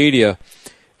people in the media.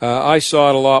 I saw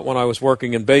it a lot when I was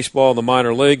working in baseball in the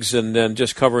minor leagues and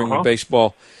just covering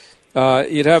baseball.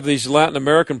 You'd have these Latin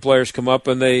American players come up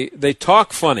and they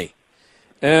talk funny.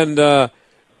 And there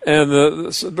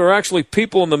are actually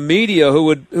people in the media who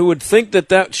would think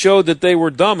that showed that they were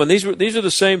dumb. And these are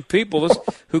the same people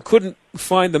who couldn't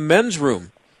find the men's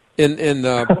room in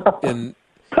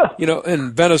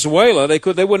Venezuela. They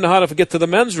wouldn't know how to get to the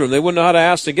men's room. They wouldn't know how to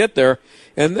ask to get there.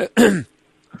 And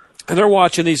they're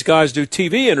watching these guys do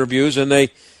TV interviews, and they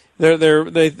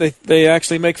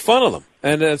actually make fun of them.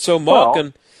 And so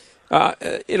Malkin,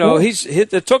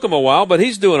 it took him a while, but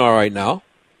he's doing all right now.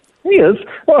 He is.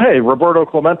 Well, hey, Roberto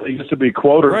Clemente used to be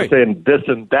quoted for saying this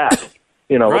and that.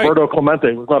 Roberto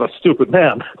Clemente was not a stupid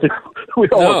man. We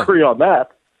all agree on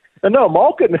that. And no,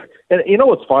 Malkin, and you know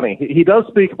what's funny? He does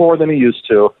speak more than he used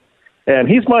to, and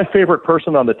he's my favorite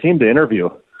person on the team to interview.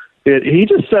 He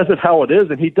just says it how it is,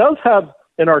 and he does have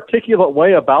an articulate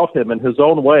way about him in his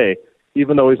own way,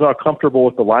 even though he's not comfortable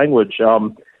with the language.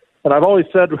 And I've always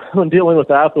said when dealing with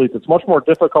athletes, it's much more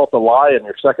difficult to lie in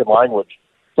your second language.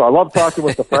 So I love talking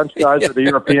with the French guys or the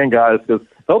European guys because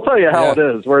they'll tell you how it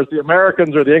is, whereas the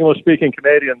Americans or the English-speaking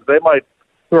Canadians, they might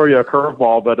throw you a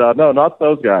curveball, but no, not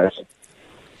those guys.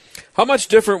 How much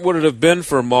different would it have been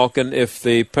for Malkin if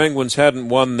the Penguins hadn't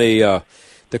won the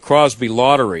Crosby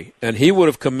lottery, and he would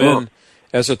have come in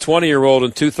as a 20-year-old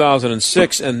in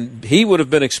 2006, and he would have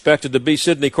been expected to be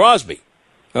Sidney Crosby?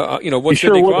 What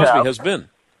Sidney Crosby has been.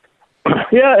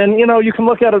 Yeah, and you can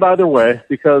look at it either way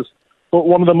because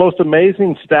one of the most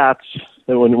amazing stats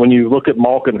when you look at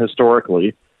Malkin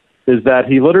historically is that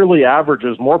he literally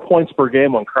averages more points per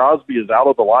game when Crosby is out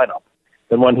of the lineup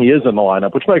than when he is in the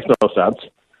lineup, which makes no sense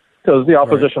because the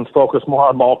opposition's focused more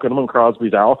on Malkin when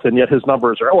Crosby's out, and yet his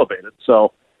numbers are elevated.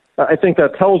 So I think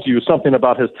that tells you something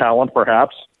about his talent,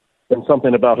 perhaps, and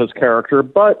something about his character.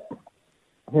 But,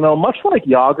 much like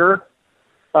Jágr,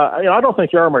 I don't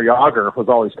think Jaromir Jágr was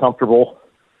always comfortable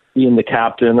being the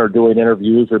captain or doing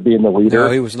interviews or being the leader.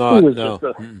 No, he was not.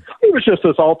 He was just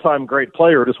this all-time great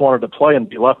player, just wanted to play and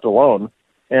be left alone.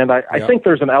 And I think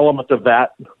there's an element of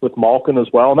that with Malkin as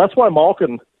well. And that's why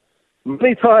Malkin,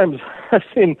 many times I've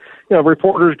seen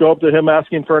reporters go up to him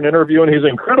asking for an interview, and he's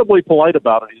incredibly polite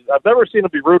about it. I've never seen him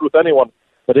be rude with anyone,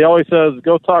 but he always says,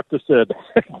 "Go talk to Sid."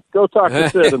 Go talk to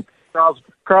Sid. And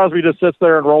Crosby just sits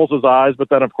there and rolls his eyes, but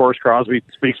then, of course, Crosby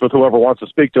speaks with whoever wants to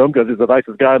speak to him because he's the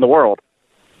nicest guy in the world.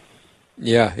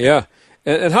 Yeah, yeah.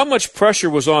 And how much pressure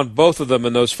was on both of them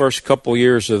in those first couple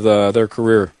years of their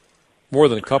career? More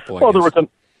than a couple, I guess.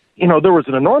 There was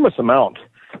an enormous amount,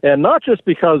 and not just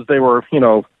because they were,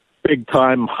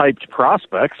 big-time hyped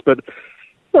prospects, but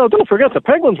don't forget the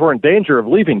Penguins were in danger of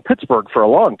leaving Pittsburgh for a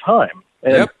long time.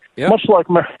 And much like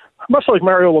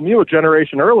Mario Lemieux a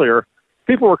generation earlier,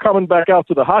 people were coming back out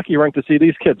to the hockey rink to see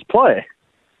these kids play,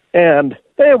 and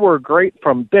they were great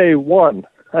from day one.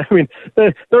 I mean,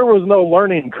 there was no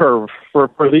learning curve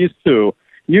for these two.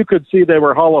 You could see they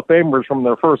were Hall of Famers from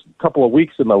their first couple of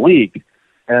weeks in the league,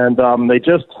 and they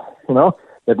just,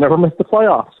 they've never missed the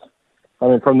playoffs. I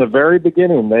mean, from the very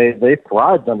beginning, they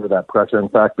thrived under that pressure. In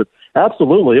fact, but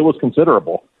absolutely, it was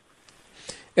considerable.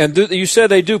 And you said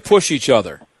they do push each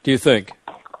other, do you think?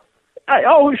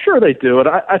 Sure they do, and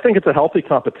I think it's a healthy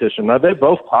competition. Now, they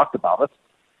both talked about it.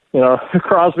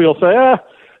 Crosby will say,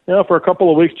 for a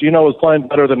couple of weeks, Gino was playing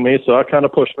better than me, so that kind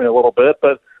of pushed me a little bit.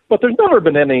 But there's never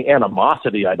been any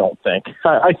animosity, I don't think.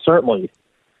 I certainly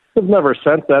have never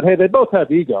sensed that. Hey, they both have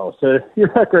egos.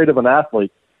 You're that great of an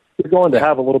athlete. You're going to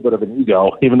have a little bit of an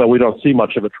ego, even though we don't see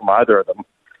much of it from either of them.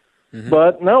 Mm-hmm.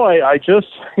 But no, I just,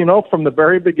 from the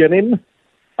very beginning,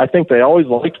 I think they always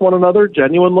liked one another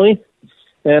genuinely.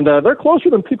 And they're closer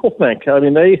than people think. I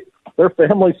mean, their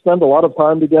families spend a lot of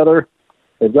time together.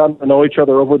 They've gotten to know each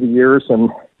other over the years, and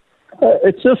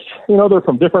it's just, they're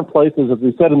from different places. As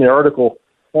we said in the article,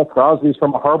 Crosby's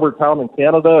from a harbor town in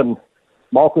Canada, and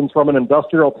Malkin's from an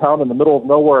industrial town in the middle of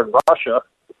nowhere in Russia.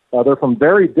 They're from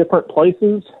very different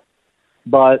places,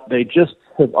 but they just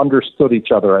have understood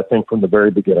each other, I think, from the very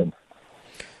beginning.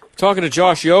 Talking to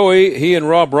Josh Yohe, he and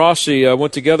Rob Rossi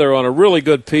went together on a really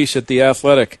good piece at The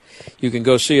Athletic. You can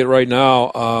go see it right now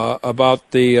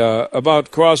about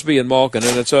Crosby and Malkin,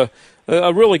 and it's a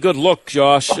really good look,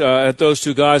 Josh, at those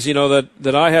two guys,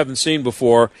 that I haven't seen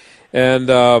before, and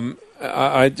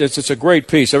it's a great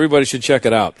piece. Everybody should check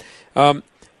it out.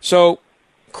 So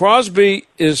Crosby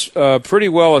is pretty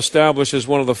well established as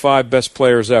one of the 5 best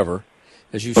players ever,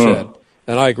 as you said,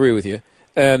 and I agree with you.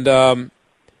 And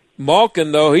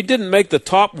Malkin, though, he didn't make the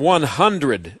top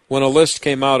 100 when a list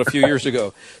came out a few years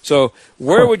ago. So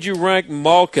where would you rank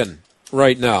Malkin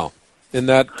right now in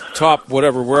that top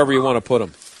wherever you want to put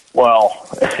him? Well,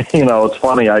 it's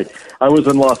funny. I was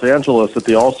in Los Angeles at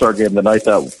the All-Star game the night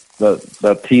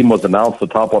that team was announced, the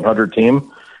top 100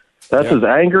 team. That's as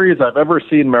angry as I've ever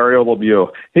seen Mario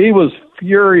Lemieux. He was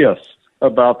furious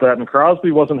about that, and Crosby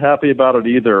wasn't happy about it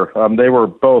either. They were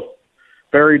both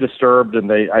very disturbed, and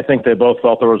I think they both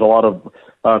felt there was a lot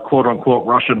of quote-unquote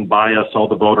Russian bias. All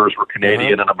the voters were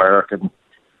Canadian and American.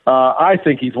 I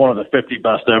think he's one of the 50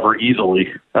 best ever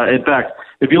easily. In fact,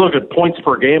 if you look at points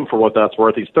per game for what that's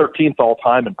worth, he's 13th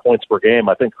all-time in points per game.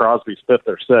 I think Crosby's 5th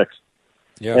or 6th.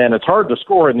 Yeah. And it's hard to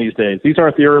score in these days. These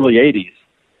aren't the early 80s.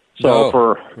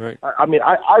 So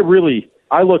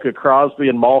I look at Crosby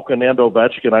and Malkin and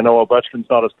Ovechkin. I know Ovechkin's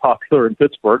not as popular in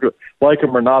Pittsburgh. Like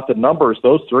him or not, the numbers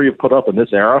those three have put up in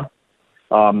this era,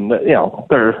 Crosby's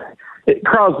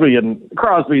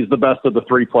the best of the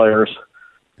 3 players,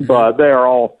 but they are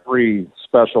all 3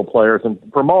 special players. And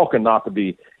for Malkin not to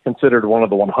be considered one of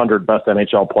the 100 best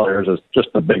NHL players is just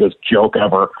the biggest joke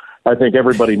ever. I think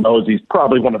everybody knows he's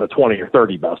probably one of the 20 or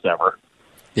 30 best ever.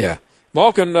 Yeah.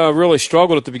 Malkin really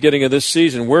struggled at the beginning of this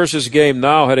season. Where's his game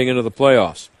now heading into the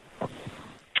playoffs?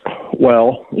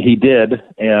 Well, he did,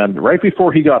 and right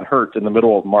before he got hurt in the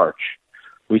middle of March,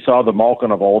 we saw the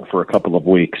Malkin of old for a couple of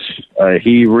weeks.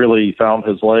 He really found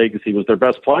his legs. He was their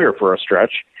best player for a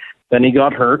stretch. Then he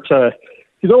got hurt.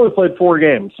 He's only played 4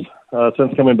 games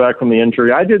since coming back from the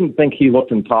injury. I didn't think he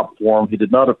looked in top form. He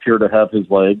did not appear to have his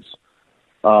legs.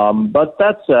 But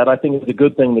that said, I think it's a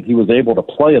good thing that he was able to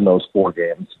play in those 4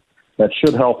 games. That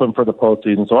should help him for the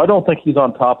postseason. So I don't think he's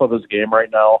on top of his game right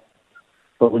now.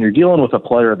 But when you're dealing with a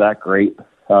player that great,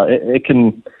 it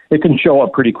can show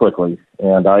up pretty quickly.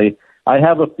 And I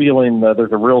have a feeling that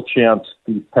there's a real chance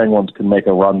these Penguins can make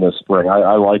a run this spring.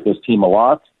 I like this team a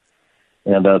lot,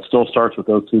 and it still starts with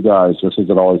those two guys, just as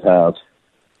it always has.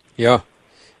 Yeah.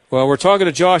 Well, we're talking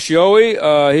to Josh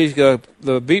Yohe. He's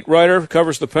the beat writer,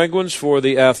 covers the Penguins for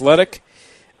The Athletic.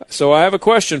 So I have a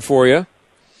question for you.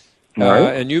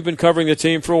 Right. And you've been covering the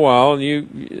team for a while, and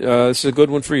this is a good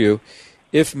one for you.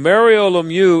 If Mario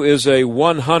Lemieux is a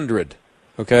 100,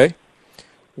 okay,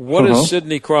 what is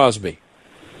Sidney Crosby?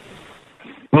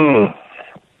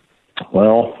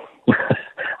 Well,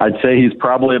 I'd say he's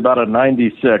probably about a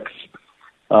 96.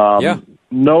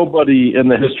 Nobody in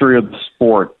the history of the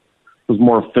sport was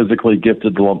more physically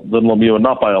gifted than Lemieux, and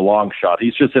not by a long shot.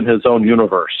 He's just in his own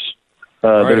universe.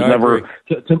 There's never,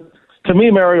 to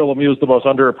me, Mario Lemieux is the most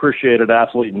underappreciated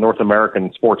athlete in North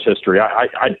American sports history.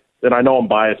 And I know I'm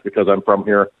biased because I'm from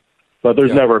here, but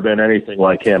there's never been anything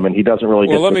like him, and he doesn't really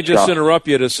get. Well, let me just interrupt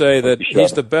you to say that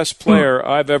he's the best player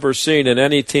I've ever seen in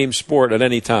any team sport at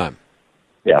any time.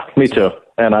 Yeah, me too.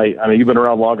 And I mean, you've been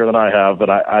around longer than I have, but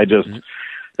I just.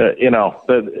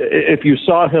 If you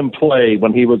saw him play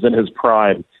when he was in his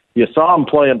prime, you saw him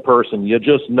play in person, you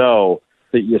just know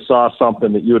that you saw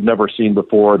something that you had never seen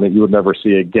before and that you would never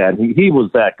see again. He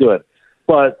was that good.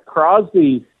 But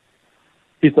Crosby,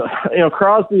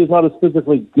 Crosby is not as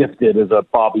physically gifted as a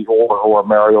Bobby Orr or a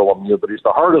Mario Lemieux, but he's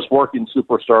the hardest working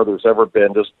superstar there's ever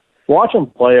been. Just watch him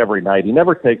play every night. He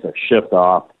never takes a shift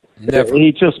off. Never.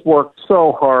 He just works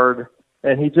so hard,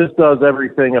 and he just does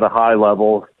everything at a high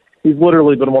level. He's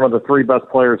literally been one of the three best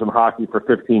players in hockey for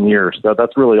 15 years.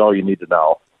 That's really all you need to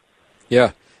know.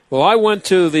 Yeah. Well, I went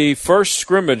to the first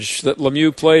scrimmage that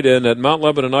Lemieux played in at Mount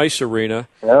Lebanon Ice Arena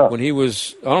when he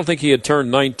was, I don't think he had turned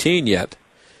 19 yet.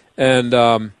 And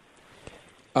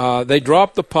they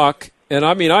dropped the puck. And,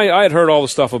 I mean, I had heard all the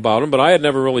stuff about him, but I had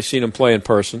never really seen him play in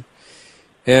person.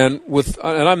 And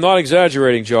I'm not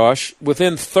exaggerating, Josh,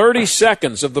 within 30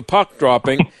 seconds of the puck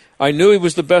dropping, I knew he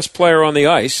was the best player on the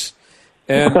ice.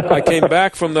 And I came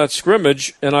back from that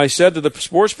scrimmage, and I said to the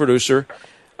sports producer,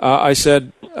 he's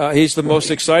the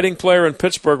most exciting player in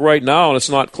Pittsburgh right now, and it's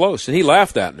not close. And he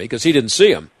laughed at me because he didn't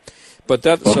see him. But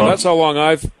so that's how long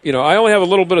I only have a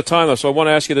little bit of time, though, so I want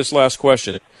to ask you this last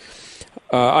question.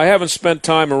 I haven't spent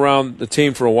time around the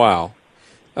team for a while,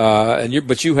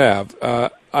 but you have.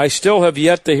 I still have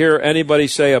yet to hear anybody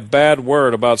say a bad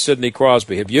word about Sidney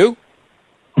Crosby. Have you?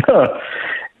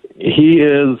 He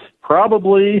is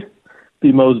probably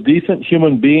the most decent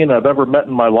human being I've ever met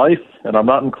in my life, and I'm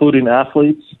not including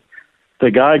athletes.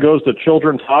 The guy goes to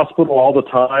Children's Hospital all the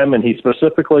time, and he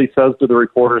specifically says to the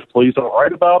reporters, please don't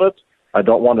write about it. I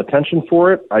don't want attention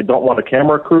for it. I don't want a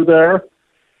camera crew there.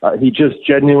 He just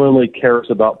genuinely cares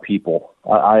about people.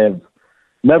 I have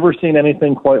never seen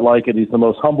anything quite like it. He's the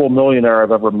most humble millionaire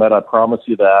I've ever met, I promise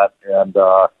you that. And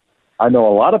I know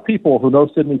a lot of people who know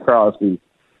Sidney Crosby,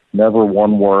 never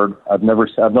one word. I've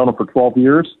known him for 12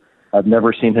 years. I've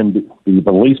never seen him be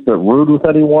the least bit rude with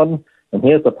anyone, and he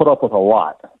has to put up with a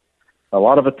lot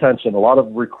of attention, a lot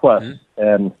of requests,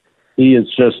 and he is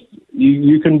just,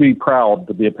 you can be proud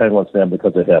to be a Penguins fan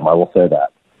because of him, I will say that.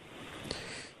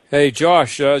 Hey,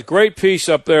 Josh, great piece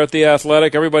up there at The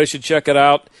Athletic. Everybody should check it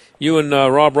out. You and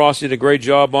Rob Ross did a great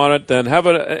job on it, and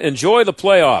enjoy the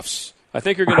playoffs. I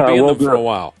think you're going to be in them for a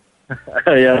while.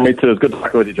 Yeah, me too. It's good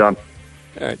talking with you, John.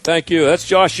 All right, thank you. That's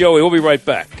Josh Yohe. We'll be right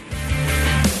back.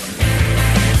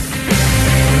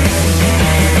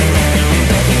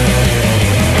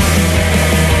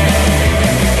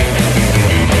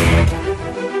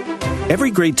 Every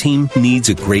great team needs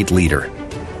a great leader.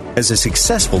 As a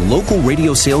successful local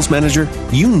radio sales manager,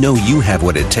 you know you have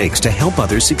what it takes to help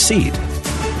others succeed.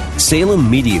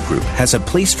 Salem Media Group has a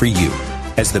place for you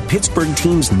as the Pittsburgh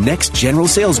team's next general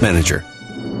sales manager.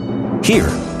 Here,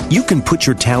 you can put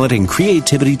your talent and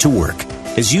creativity to work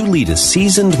as you lead a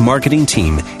seasoned marketing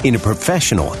team in a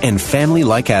professional and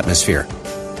family-like atmosphere.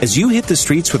 As you hit the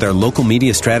streets with our local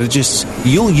media strategists,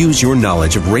 you'll use your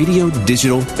knowledge of radio,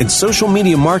 digital, and social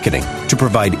media marketing to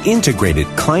provide integrated,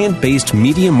 client-based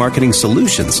media marketing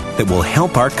solutions that will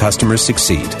help our customers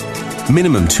succeed.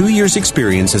 Minimum 2 years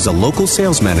experience as a local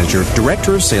sales manager,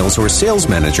 director of sales, or sales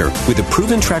manager with a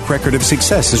proven track record of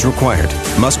success is required.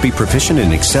 Must be proficient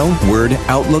in Excel, Word,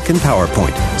 Outlook, and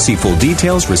PowerPoint. See full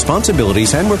details,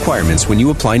 responsibilities, and requirements when you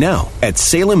apply now at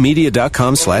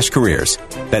salemmedia.com/careers.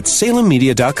 That's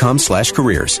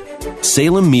salemmedia.com/careers.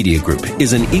 Salem Media Group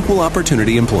is an equal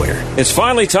opportunity employer. It's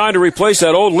finally time to replace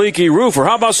that old leaky roof, or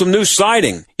how about some new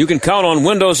siding? You can count on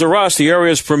Windows R Us, the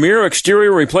area's premier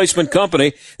exterior replacement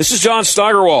company. This is John John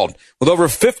Steigerwald. With over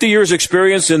 50 years'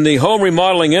 experience in the home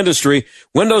remodeling industry,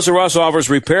 Windows R Us offers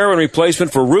repair and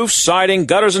replacement for roofs, siding,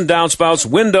 gutters and downspouts,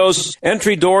 windows,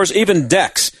 entry doors, even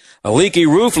decks. A leaky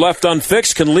roof left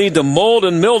unfixed can lead to mold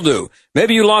and mildew.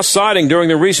 Maybe you lost siding during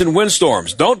the recent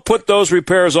windstorms. Don't put those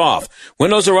repairs off.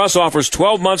 Windows R Us offers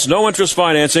 12 months no-interest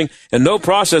financing and no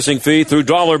processing fee through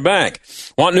Dollar Bank.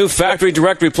 Want new factory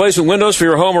direct replacement windows for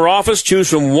your home or office? Choose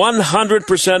from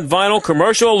 100% vinyl,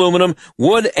 commercial aluminum,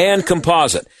 wood, and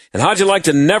composite. And how'd you like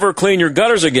to never clean your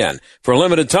gutters again? For a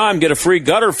limited time, get a free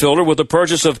gutter filter with the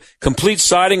purchase of complete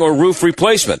siding or roof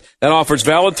replacement. That offer's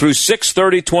valid through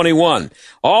 6/30/21.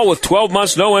 All with 12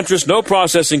 months, no interest, no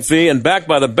processing fee, and backed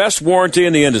by the best warranty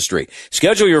in the industry.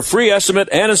 Schedule your free estimate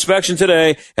and inspection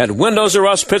today at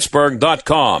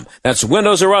WindowsRUsPittsburgh.com. That's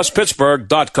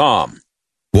WindowsRUsPittsburgh.com.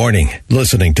 Warning,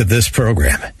 listening to this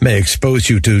program may expose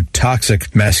you to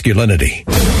toxic masculinity.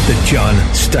 The John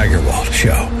Steigerwald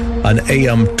Show on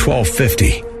AM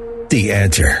 1250. The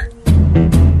Answer.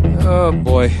 Oh,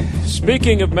 boy.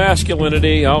 Speaking of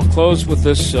masculinity, I'll close with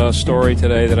this story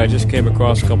today that I just came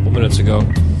across a couple minutes ago.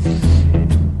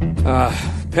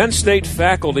 Penn State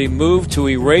faculty moved to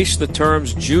erase the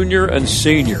terms junior and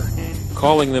senior,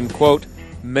 calling them, quote,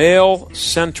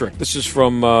 male-centric. This is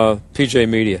from PJ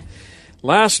Media.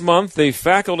 Last month, the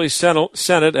Faculty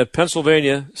Senate at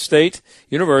Pennsylvania State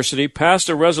University passed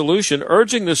a resolution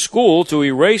urging the school to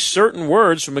erase certain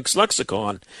words from its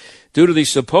lexicon due to the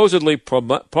supposedly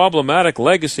problematic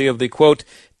legacy of the, quote,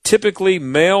 typically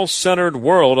male-centered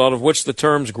world out of which the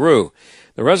terms grew.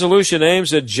 The resolution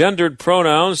aims at gendered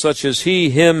pronouns such as he,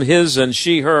 him, his, and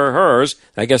she, her, hers.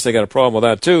 I guess they got a problem with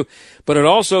that, too. But it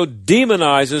also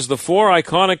demonizes the four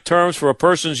iconic terms for a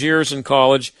person's years in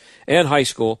college and high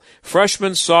school: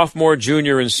 freshman, sophomore,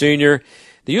 junior, and senior.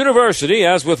 The university,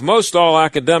 as with most all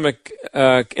academic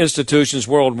institutions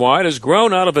worldwide, has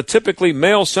grown out of a typically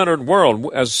male-centered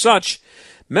world. As such,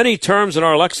 many terms in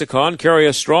our lexicon carry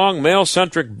a strong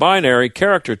male-centric binary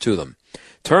character to them.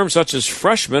 Terms such as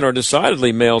freshman are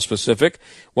decidedly male-specific,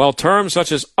 while terms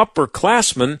such as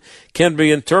upperclassmen can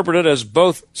be interpreted as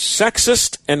both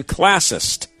sexist and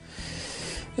classist.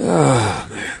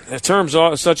 Terms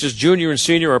such as junior and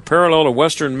senior are parallel to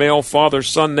Western male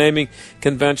father-son naming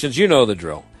conventions. You know the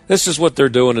drill. This is what they're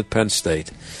doing at Penn State.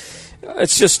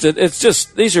 It's just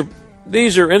these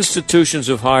are institutions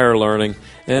of higher learning,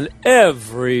 and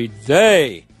every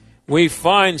day we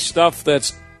find stuff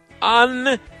that's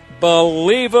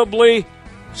unbelievably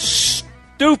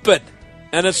stupid,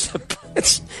 and it's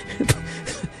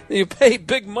you pay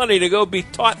big money to go be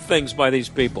taught things by these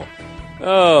people.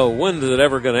 Oh, when is it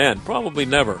ever going to end? Probably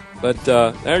never. But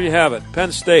there you have it.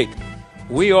 Penn State.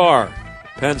 We are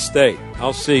Penn State.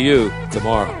 I'll see you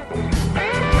tomorrow.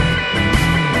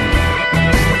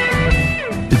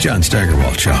 The John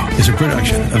Steigerwald Show is a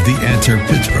production of The Answer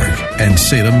Pittsburgh and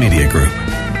Salem Media Group.